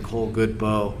Bertnolli and Cole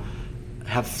Goodbow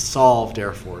have solved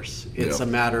Air Force. It's a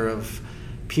matter of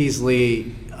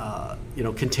Peasley,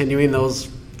 continuing those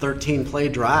 13-play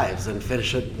drives and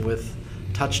finish it with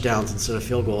touchdowns instead of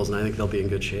field goals, and I think they'll be in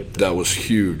good shape. That was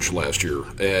huge last year.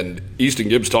 And Easton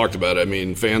Gibbs talked about it. I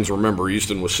mean, fans remember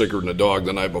Easton was sicker than a dog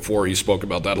the night before. He spoke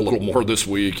about that a little more this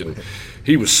week, and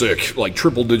he was sick, like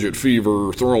triple-digit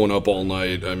fever, throwing up all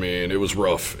night. I mean, it was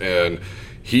rough. And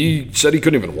he said he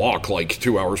couldn't even walk like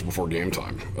 2 hours before game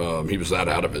time. He was that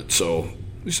out of it. So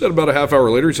he said about a half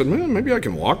hour later, he said, man, maybe I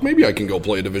can walk. Maybe I can go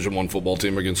play a Division I football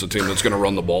team against a team that's going to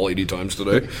run the ball 80 times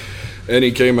today. And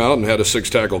he came out and had a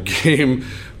 6-tackle game.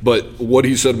 But what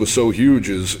he said was so huge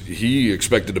is he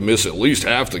expected to miss at least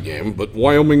half the game. But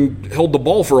Wyoming held the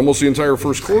ball for almost the entire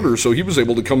first quarter, so he was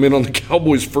able to come in on the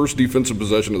Cowboys' first defensive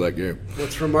possession of that game.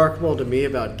 What's remarkable to me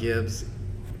about Gibbs,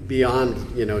 beyond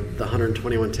the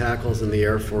 121 tackles in the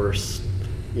Air Force,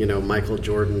 Michael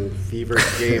Jordan fever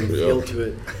game feel to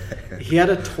it, he had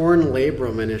a torn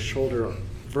labrum in his shoulder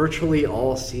virtually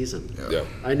all season. Yeah.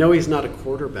 I know he's not a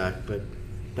quarterback, but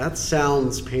that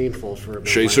sounds painful for a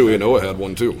Shea Suianoa had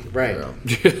one too. Right.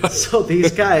 Yeah. So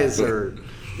these guys are,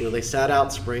 they sat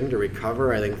out spring to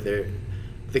recover. I think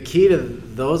the key to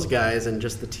those guys and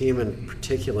just the team in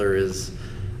particular is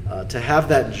to have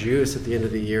that juice at the end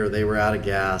of the year. They were out of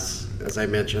gas, as I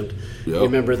mentioned. Yep.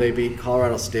 Remember, they beat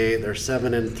Colorado State. They're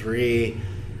 7-3,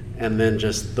 and then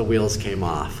just the wheels came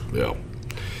off. Yeah.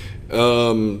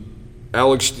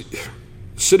 Alex,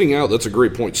 sitting out, that's a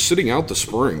great point. Sitting out the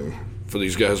spring for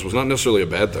these guys was not necessarily a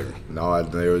bad thing. No,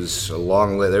 there was a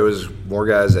long list. There was more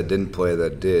guys that didn't play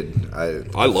that did.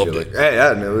 I loved it.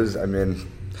 Yeah, and it was. I mean,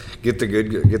 get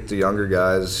the younger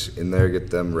guys in there, get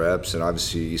them reps, and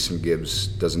obviously Easton Gibbs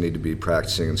doesn't need to be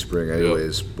practicing in spring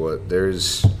anyways. Yep. But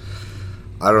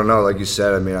I don't know, like you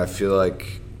said. I mean, I feel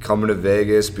like coming to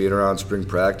Vegas, being around spring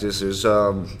practice, there's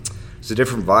a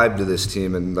different vibe to this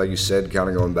team, and like you said, kind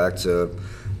of going back to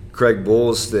Craig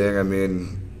Bull's thing. I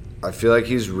mean, I feel like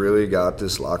he's really got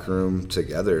this locker room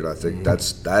together, and I think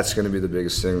that's going to be the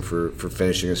biggest thing for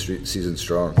finishing a season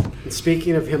strong. And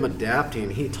speaking of him adapting,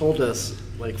 he told us,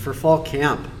 like, for fall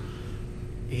camp,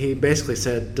 he basically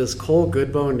said, does Cole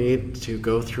Goodbow need to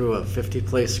go through a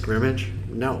 50-play scrimmage?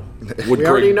 No. We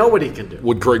already know what he can do.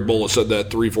 Would Craig Bull have said that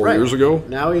 3-4 years ago?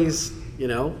 Now he's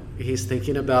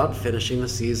thinking about finishing the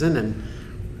season, and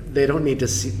they don't need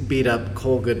to beat up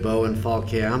Cole Goodbow in fall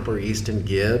camp or Easton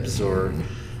Gibbs or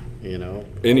a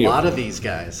lot of these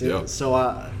guys. Yeah.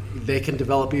 So they can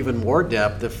develop even more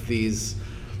depth if these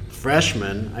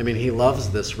freshmen, I mean, he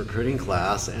loves this recruiting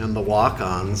class and the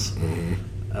walk-ons.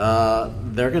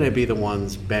 They're going to be the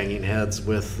ones banging heads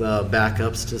with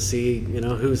backups to see,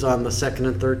 who's on the second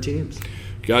and third teams.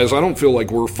 Guys, I don't feel like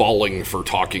we're falling for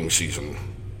talking season.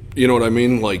 You know what I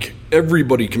mean? Like,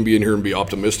 everybody can be in here and be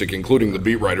optimistic, including the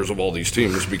beat writers of all these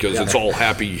teams, because it's all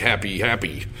happy, happy,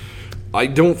 happy. I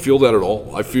don't feel that at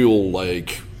all. I feel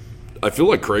like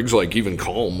Craig's like even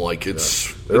calm. Like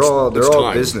they're all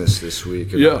business this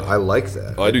week. And I like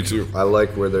that. I do too. I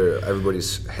like where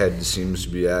everybody's head seems to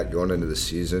be at going into the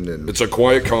season, and it's a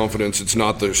quiet confidence. It's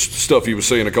not the stuff he was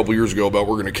saying a couple years ago about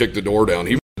we're going to kick the door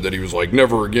down. That he was like,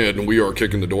 never again, and we are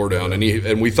kicking the door down.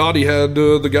 And we thought he had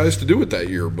the guys to do it that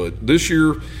year. But this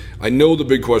year, I know the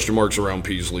big question marks around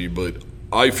Peasley, but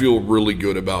I feel really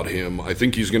good about him. I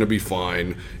think he's going to be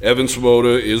fine. Evan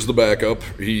Svoboda is the backup.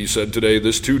 He said today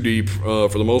this too deep, for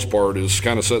the most part, is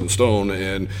kind of set in stone.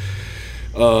 And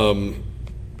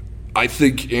I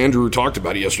think Andrew talked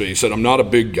about it yesterday. He said, I'm not a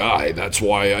big guy. That's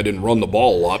why I didn't run the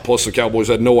ball a lot. Plus, the Cowboys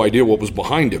had no idea what was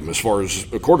behind him as far as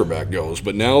a quarterback goes.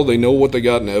 But now they know what they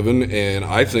got in Evan, and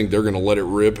I think they're going to let it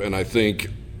rip. And I think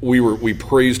we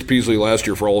praised Peasley last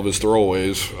year for all of his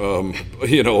throwaways,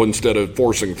 instead of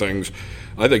forcing things.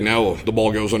 I think now the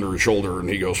ball goes under his shoulder and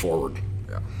he goes forward.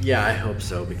 Yeah, I hope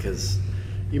so, because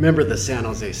you remember the San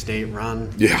Jose State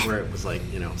run? Yeah. Where it was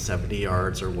 70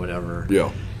 yards or whatever.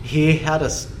 Yeah. He had a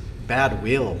bad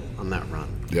wheel on that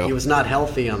run. Yeah. He was not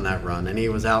healthy on that run, and he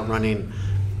was outrunning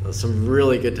some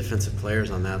really good defensive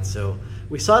players on that. So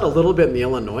we saw it a little bit in the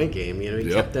Illinois game. He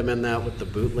kept them in that with the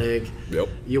bootleg. Yep.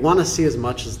 You want to see as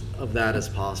much of that as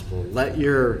possible. Let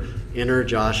your inner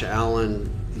Josh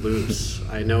Allen loose.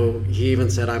 I know he even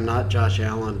said, I'm not Josh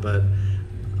Allen, but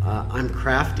I'm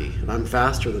crafty, and I'm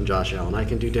faster than Josh Allen. I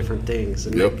can do different things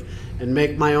and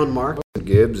make my own mark.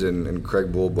 Gibbs and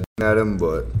Craig Bull at him,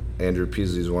 but Andrew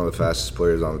Peasley is one of the fastest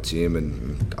players on the team,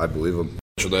 and I believe him.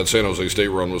 That San Jose State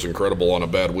run was incredible on a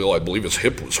bad wheel. I believe his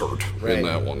hip was hurt in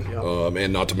that one. Yep.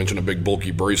 And not to mention a big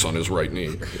bulky brace on his right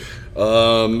knee.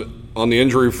 On the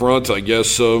injury front, I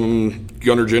guess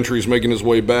Gunnar Gentry's making his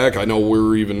way back. I know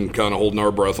we're even kind of holding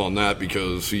our breath on that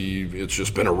because it's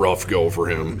just been a rough go for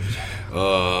him.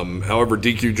 However,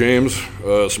 DQ James,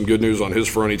 some good news on his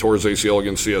front. He tore his ACL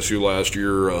against CSU last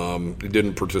year. He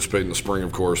didn't participate in the spring,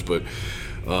 of course, but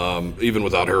even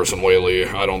without Harrison Whaley,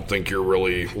 I don't think you're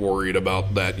really worried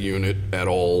about that unit at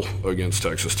all against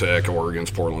Texas Tech or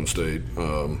against Portland State.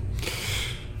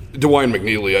 DeWine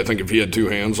McNeely, I think if he had two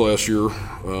hands last year,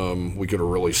 we could have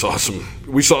really saw some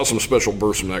special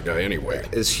bursts from that guy anyway.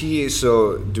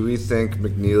 Do we think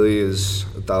McNeely is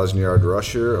a 1,000-yard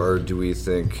rusher, or do we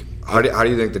think how do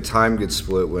you think the time gets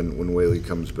split when Whaley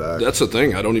comes back? That's the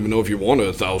thing. I don't even know if you want a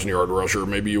 1,000-yard rusher.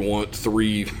 Maybe you want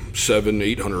 3, 7,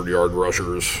 800-yard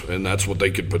rushers, and that's what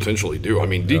they could potentially do. I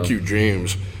mean, DQ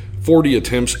James, 40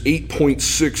 attempts,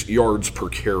 8.6 yards per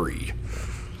carry.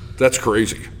 That's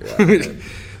crazy. Yeah,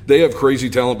 they have crazy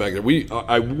talent back there.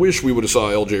 I wish we would have saw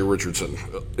L.J. Richardson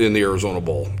in the Arizona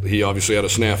Bowl. He obviously had a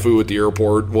snafu at the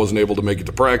airport, wasn't able to make it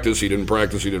to practice. He didn't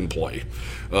practice. He didn't play.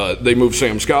 They moved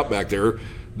Sam Scott back there.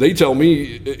 They tell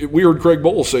me, we heard Craig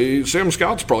Bowles say, Sam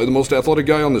Scott's probably the most athletic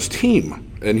guy on this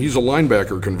team, and he's a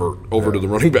linebacker convert over to the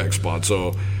running back spot.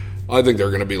 So I think they're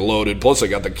going to be loaded. Plus, they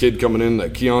got the kid coming in,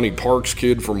 that Keone Parks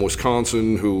kid from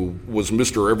Wisconsin, who was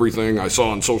Mr. Everything. I saw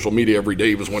on social media every day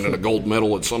he was winning a gold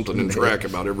medal at something in track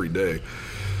about every day.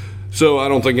 So I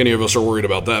don't think any of us are worried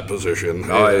about that position.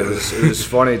 No, it was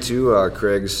funny, too.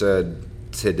 Craig said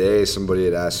today somebody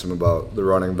had asked him about the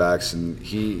running backs, and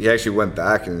he actually went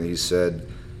back and he said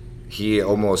he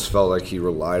almost felt like he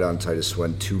relied on Titus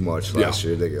Swen too much last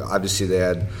year. Obviously, they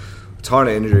had a ton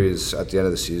of injuries at the end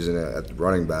of the season at the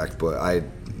running back, but I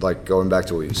like going back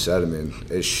to what you said. I mean,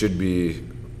 it should be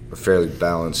a fairly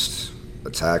balanced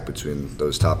attack between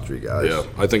those top three guys. Yeah,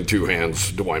 I think two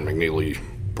hands, DeWine McNeely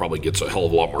probably gets a hell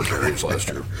of a lot more carries last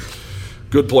year.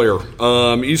 Good player.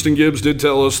 Easton Gibbs did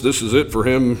tell us this is it for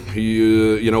him.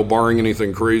 He, barring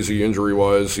anything crazy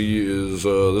injury-wise, he is.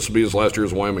 This will be his last year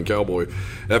as a Wyoming Cowboy.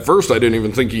 At first, I didn't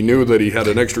even think he knew that he had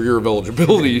an extra year of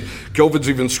eligibility. COVID's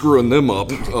even screwing them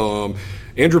up.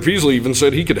 Andrew Peasley even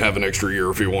said he could have an extra year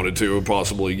if he wanted to,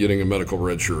 possibly getting a medical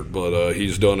red shirt, but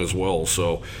he's done as well.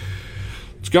 So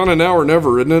it's kind of now or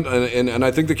never, isn't it? And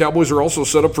I think the Cowboys are also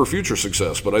set up for future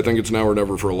success, but I think it's now or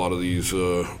never for a lot of these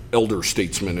elder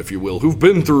statesmen, if you will, who've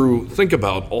been through, think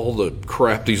about all the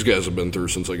crap these guys have been through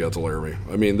since they got to Laramie.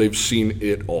 I mean, they've seen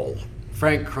it all.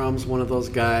 Frank Crum's one of those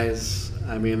guys.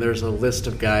 I mean, there's a list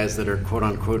of guys that are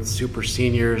quote-unquote super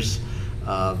seniors.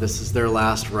 This is their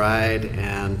last ride,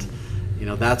 and,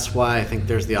 that's why I think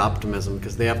there's the optimism,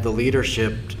 because they have the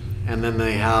leadership, and then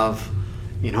they have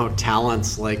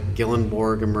talents like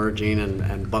Gillenborg emerging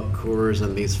and Buck Coors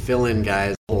and these fill-in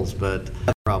guys, but that's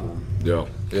the problem. Yeah.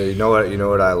 Yeah, you know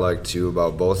what I like too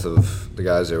about both of the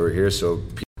guys that were here. So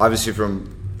obviously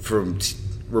from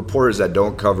reporters that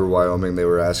don't cover Wyoming, they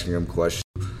were asking him questions,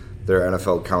 their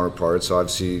NFL counterparts. So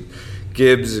obviously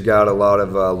Gibbs got a lot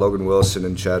of Logan Wilson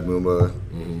and Chad Muma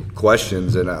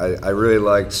questions, and I really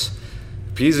liked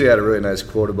Peasley had a really nice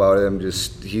quote about him.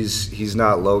 Just he's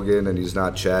not Logan and he's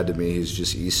not Chad to me. He's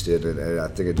just Easton, and I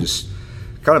think it just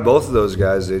kind of both of those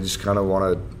guys. They just kind of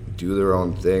want to do their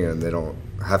own thing, and they don't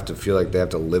have to feel like they have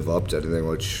to live up to anything,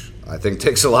 which I think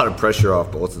takes a lot of pressure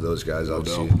off both of those guys.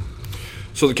 Obviously. No doubt.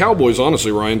 So the Cowboys,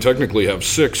 honestly, Ryan, technically have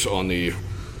 6 on the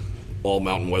All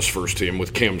Mountain West first team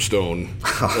with Cam Stone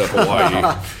at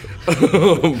Hawaii.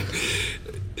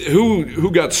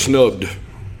 Who got snubbed,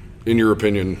 in your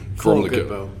opinion, from Cole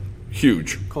Goodbow.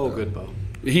 Huge. Cole Goodbow.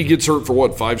 He gets hurt for,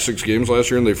 5-6 games last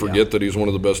year, and they forget that he's one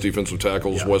of the best defensive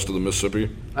tackles west of the Mississippi?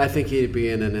 I think he'd be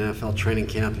in an NFL training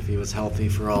camp if he was healthy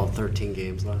for all 13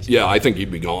 games last year. Yeah, I think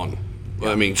he'd be gone. Yeah.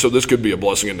 I mean, so this could be a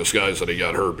blessing in disguise that he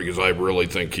got hurt, because I really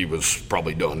think he was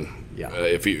probably done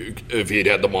if he'd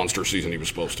had the monster season he was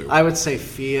supposed to. I would say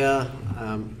FIA.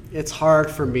 It's hard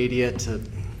for media to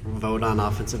vote on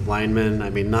offensive linemen.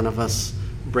 I mean, none of us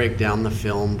break down the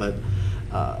film, but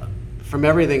from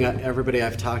everybody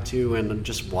I've talked to and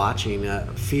just watching,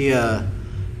 FIA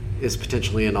is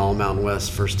potentially an all Mountain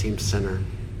West first team center.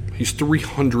 He's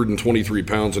 323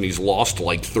 pounds, and he's lost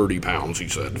like 30 pounds, he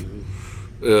said.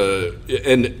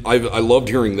 And I loved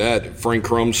hearing that. Frank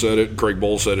Crum said it. Craig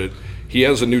Bohl said it. He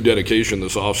has a new dedication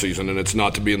this offseason, and it's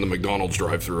not to be in the McDonald's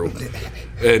drive-thru.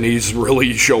 And he's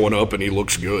really showing up, and he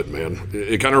looks good, man.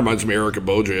 It kind of reminds me of Eric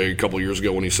Aboje a couple years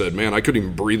ago when he said, man, I couldn't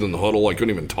even breathe in the huddle. I couldn't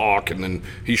even talk. And then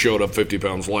he showed up 50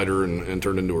 pounds lighter and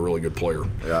turned into a really good player.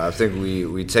 Yeah, I think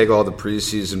we take all the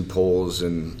preseason polls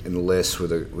and lists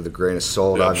with a grain of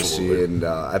salt, obviously. And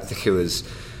I think it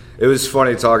was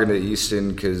funny talking to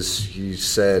Easton, because he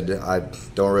said, I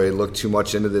don't really look too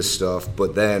much into this stuff,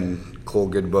 but then Cole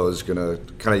Goodbow is going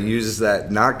to kind of use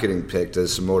that not getting picked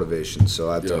as some motivation. So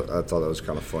I thought that was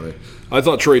kind of funny. I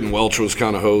thought Trayton Welch was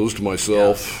kind of hosed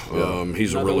myself. Yeah.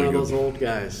 He's Another a really one good of those old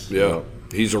guys. Yeah,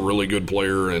 he's a really good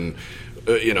player. And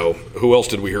who else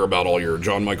did we hear about all year?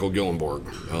 John Michael Gillenborg.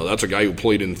 That's a guy who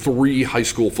played in 3 high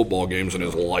school football games in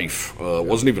his life.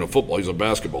 Wasn't even a football; he's a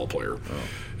basketball player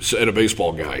and a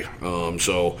baseball guy.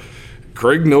 So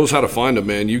Craig knows how to find him,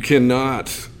 man. You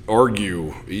cannot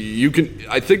argue.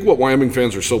 I think what Wyoming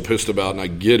fans are so pissed about, and I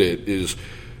get it, is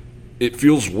it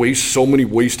feels so many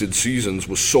wasted seasons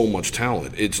with so much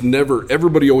talent. It's never.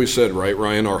 Everybody always said, right,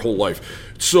 Ryan, our whole life,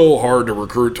 it's so hard to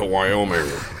recruit to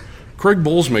Wyoming. Craig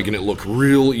Bohl's making it look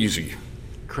real easy.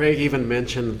 Craig even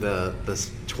mentioned the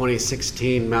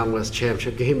 2016 Mountain West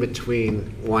Championship game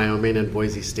between Wyoming and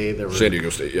Boise State. San Diego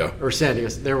State, yeah. Or San Diego.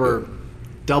 There were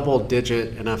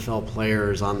double-digit NFL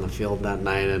players on the field that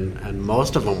night, and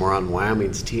most of them were on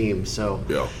Wyoming's team. So,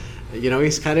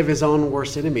 he's kind of his own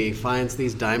worst enemy. He finds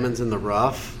these diamonds in the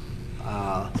rough,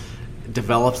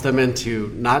 develops them into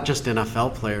not just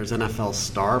NFL players, NFL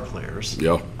star players.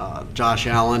 Yeah. Josh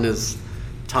Allen is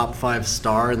top 5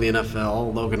 star in the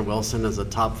NFL. Logan Wilson is a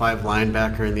top 5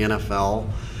 linebacker in the NFL.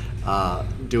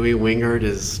 Dewey Wingard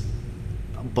is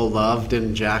beloved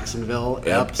in Jacksonville.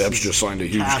 Epps just signed a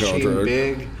huge contract.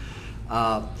 Big.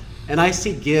 And I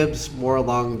see Gibbs more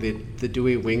along the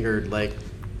Dewey Wingard, like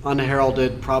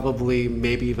unheralded, probably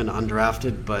maybe even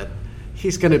undrafted, but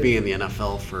he's going to be in the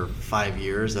NFL for 5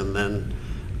 years and then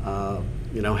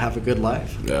have a good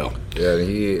life. Yeah.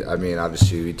 Yeah,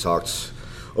 obviously we talked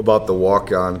about the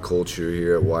walk-on culture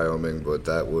here at Wyoming, but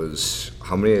that was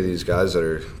how many of these guys that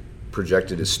are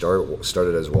projected to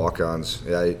started as walk-ons.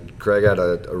 Yeah, Craig had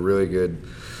a really good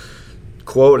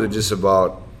quote just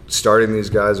about starting these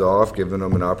guys off, giving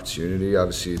them an opportunity.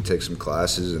 Obviously, you take some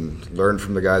classes and learn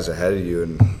from the guys ahead of you.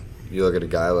 And you look at a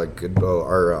guy like Goodbow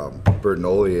or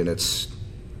Bertinoli, and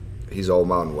he's all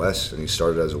Mountain West, and he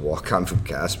started as a walk-on from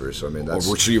Casper. So that's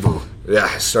a receiver.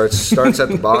 Yeah, starts at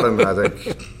the bottom, and I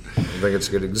think it's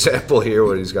a good example here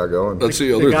what he's got going.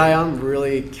 The guy I'm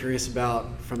really curious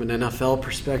about from an NFL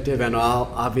perspective, and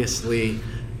obviously,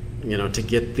 to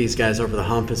get these guys over the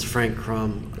hump, is Frank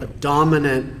Crum, a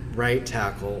dominant right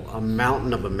tackle, a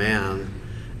mountain of a man.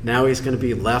 Now he's going to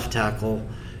be left tackle.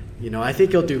 I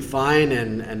think he'll do fine,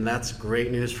 and that's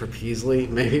great news for Peasley.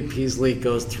 Maybe Peasley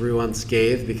goes through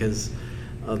unscathed because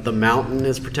the mountain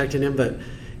is protecting him, but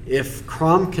if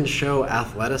Crum can show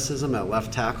athleticism at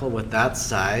left tackle with that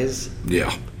size, he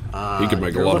could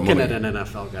make a lot of money. You're looking at an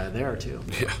NFL guy there, too.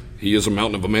 Yeah, he is a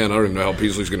mountain of a man. I don't even know how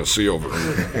Peasley's going to see over him.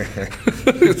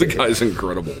 The guy's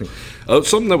incredible.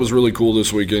 Something that was really cool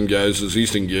this weekend, guys, is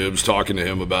Easton Gibbs talking to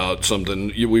him about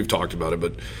something. We've talked about it,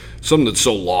 but something that's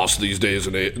so lost these days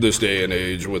and this day and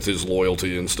age with his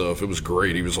loyalty and stuff. It was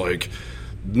great. He was like,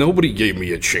 Nobody gave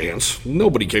me a chance.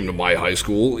 Nobody came to my high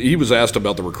school. He was asked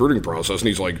about the recruiting process, and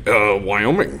he's like,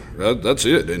 Wyoming, that's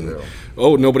it. And,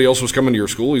 nobody else was coming to your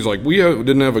school? He's like, we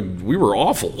were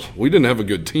awful. We didn't have a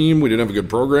good team. We didn't have a good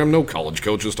program. No college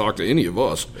coaches talked to any of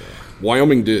us.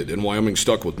 Wyoming did, and Wyoming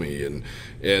stuck with me,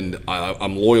 and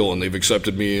I'm loyal, and they've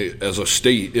accepted me as a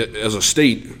state.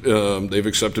 They've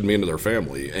accepted me into their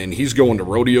family, and he's going to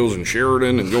rodeos in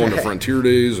Sheridan and going to Frontier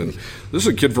Days, and this is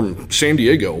a kid from San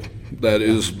Diego that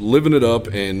is living it up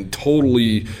and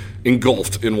totally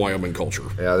engulfed in Wyoming culture.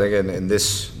 Yeah, I think in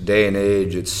this day and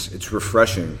age, it's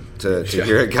refreshing to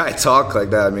hear a guy talk like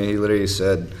that. I mean, he literally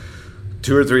said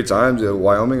 2 or 3 times,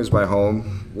 Wyoming is my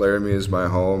home, Laramie is my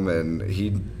home, and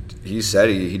he said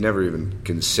he never even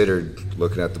considered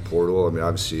looking at the portal. I mean,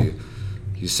 obviously,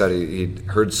 he said he'd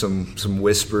heard some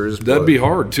whispers. That'd be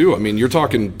hard, too. I mean, you're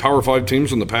talking Power 5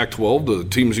 teams in the Pac-12, the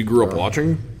teams he grew up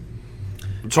watching.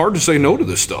 It's hard to say no to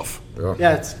this stuff.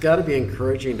 Yeah, it's got to be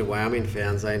encouraging to Wyoming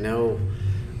fans. I know,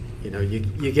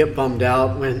 you get bummed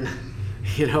out when,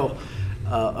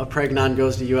 a Pregnon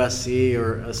goes to USC,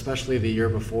 or especially the year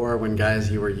before when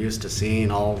guys you were used to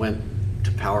seeing all went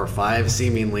to Power 5,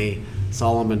 seemingly.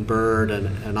 Solomon Byrd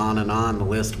and on the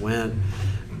list went.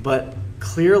 But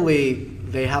clearly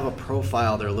they have a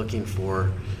profile they're looking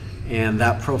for, and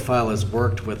that profile has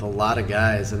worked with a lot of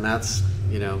guys, and that's,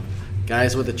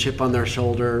 guys with a chip on their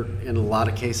shoulder, in a lot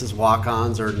of cases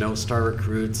walk-ons or no-star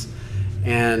recruits.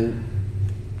 And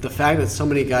the fact that so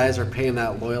many guys are paying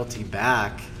that loyalty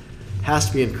back has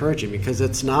to be encouraging, because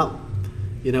it's not,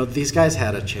 these guys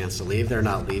had a chance to leave, they're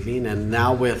not leaving, and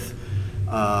now with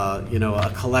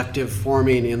a collective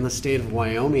forming in the state of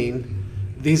Wyoming,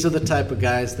 these are the type of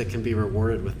guys that can be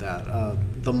rewarded with that.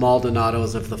 The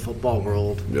Maldonados of the football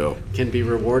world can be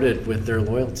rewarded with their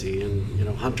loyalty. And,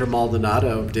 Hunter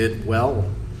Maldonado did well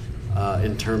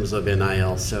in terms of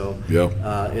NIL. So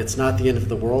it's not the end of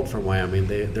the world for Wyoming.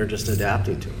 They're just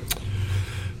adapting to it.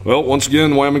 Well, once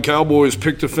again, Wyoming Cowboys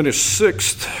picked to finish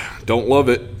 6th. Don't love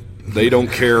it. They don't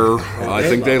care. I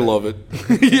think they love it.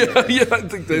 I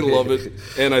think they love it.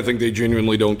 And I think they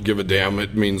genuinely don't give a damn.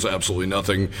 It means absolutely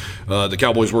nothing. The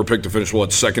Cowboys were picked to finish,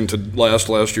 second to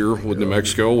last year with New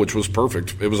Mexico, which was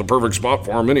perfect. It was a perfect spot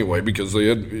for them anyway, because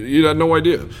you had no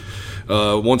idea.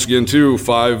 Once again, too,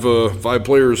 five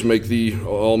players make the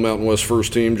All-Mountain West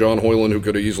first team. John Hoyland, who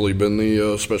could have easily been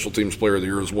the Special Teams Player of the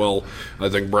Year as well. I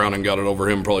think Browning got it over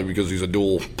him probably because he's a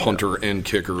dual punter and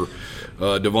kicker.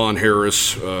 Devon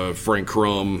Harris, Frank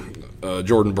Crum,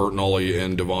 Jordan Bertinelli,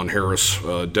 and Devon Harris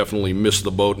definitely missed the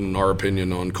boat, in our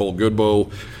opinion, on Cole Goodbow,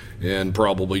 and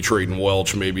probably Trayton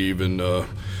Welch, maybe even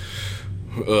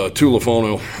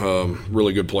Tulifono,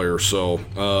 really good player. So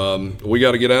we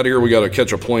got to get out of here. We got to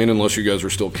catch a plane, unless you guys are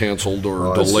still canceled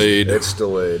or delayed. It's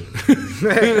delayed.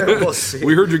 We'll see.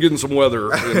 We heard you're getting some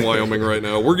weather in Wyoming right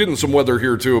now. We're getting some weather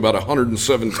here, too, about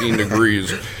 117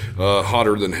 degrees,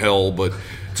 hotter than hell, but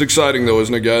it's exciting, though,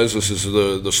 isn't it, guys? This is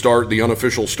the start, the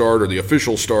unofficial start, or the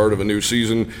official start of a new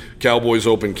season. Cowboys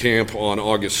open camp on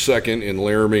August 2nd in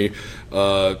Laramie.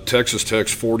 Texas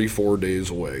Tech's 44 days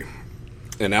away.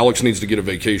 And Alex needs to get a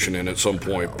vacation in at some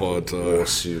point, but we'll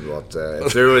see about that.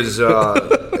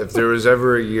 If there was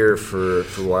ever a year for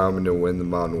Wyoming to win the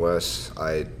Mountain West,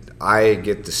 I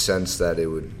get the sense that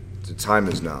the time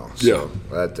is now. So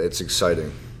it's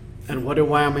exciting. And what do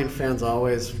Wyoming fans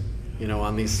always,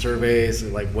 on these surveys,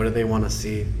 like, what do they want to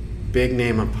see? Big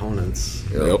name opponents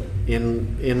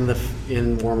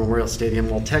in War Memorial Stadium.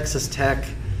 Well, Texas Tech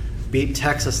beat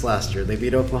Texas last year. They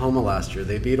beat Oklahoma last year.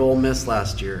 They beat Ole Miss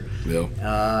last year.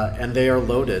 And they are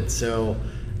loaded. So,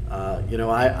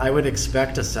 I would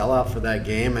expect a sellout for that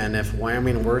game. And if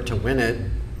Wyoming were to win it,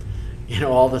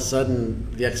 all of a sudden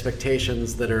the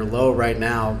expectations that are low right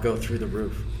now go through the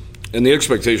roof. And the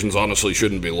expectations honestly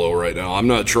shouldn't be low right now. I'm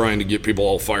not trying to get people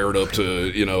all fired up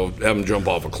to, have them jump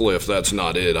off a cliff. That's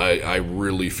not it. I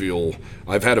really feel –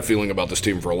 I've had a feeling about this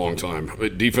team for a long time.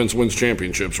 Defense wins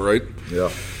championships, right? Yeah.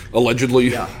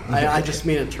 Allegedly. Yeah. I just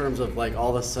mean in terms of, like,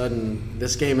 all of a sudden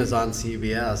this game is on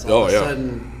CBS. All of a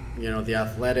sudden, The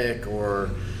Athletic or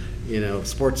 –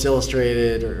 Sports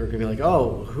Illustrated are going to be like,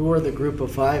 oh, who are the group of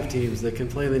 5 teams that can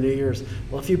play the New Year's?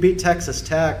 Well, if you beat Texas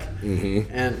Tech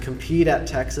and compete at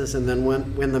Texas and then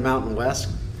win the Mountain West,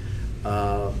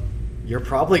 you're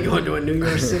probably going to a New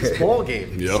Year's 6 bowl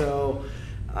game. So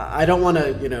I don't want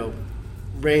to,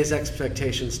 raise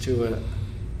expectations to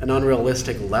an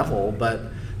unrealistic level, but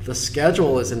the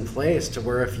schedule is in place to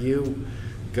where if you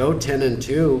go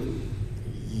 10-2,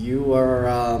 you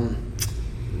are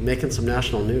making some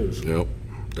national news. Yep.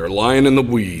 They're lying in the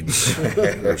weeds.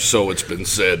 Or so it's been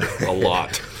said a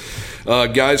lot.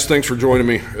 Guys, thanks for joining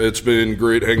me. It's been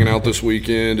great hanging out this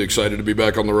weekend. Excited to be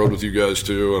back on the road with you guys,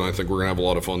 too. And I think we're going to have a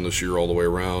lot of fun this year all the way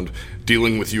around,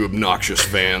 dealing with you obnoxious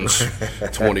fans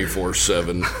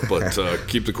 24/7. But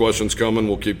keep the questions coming.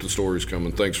 We'll keep the stories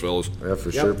coming. Thanks, fellas. Yeah,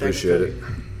 for sure. Appreciate it.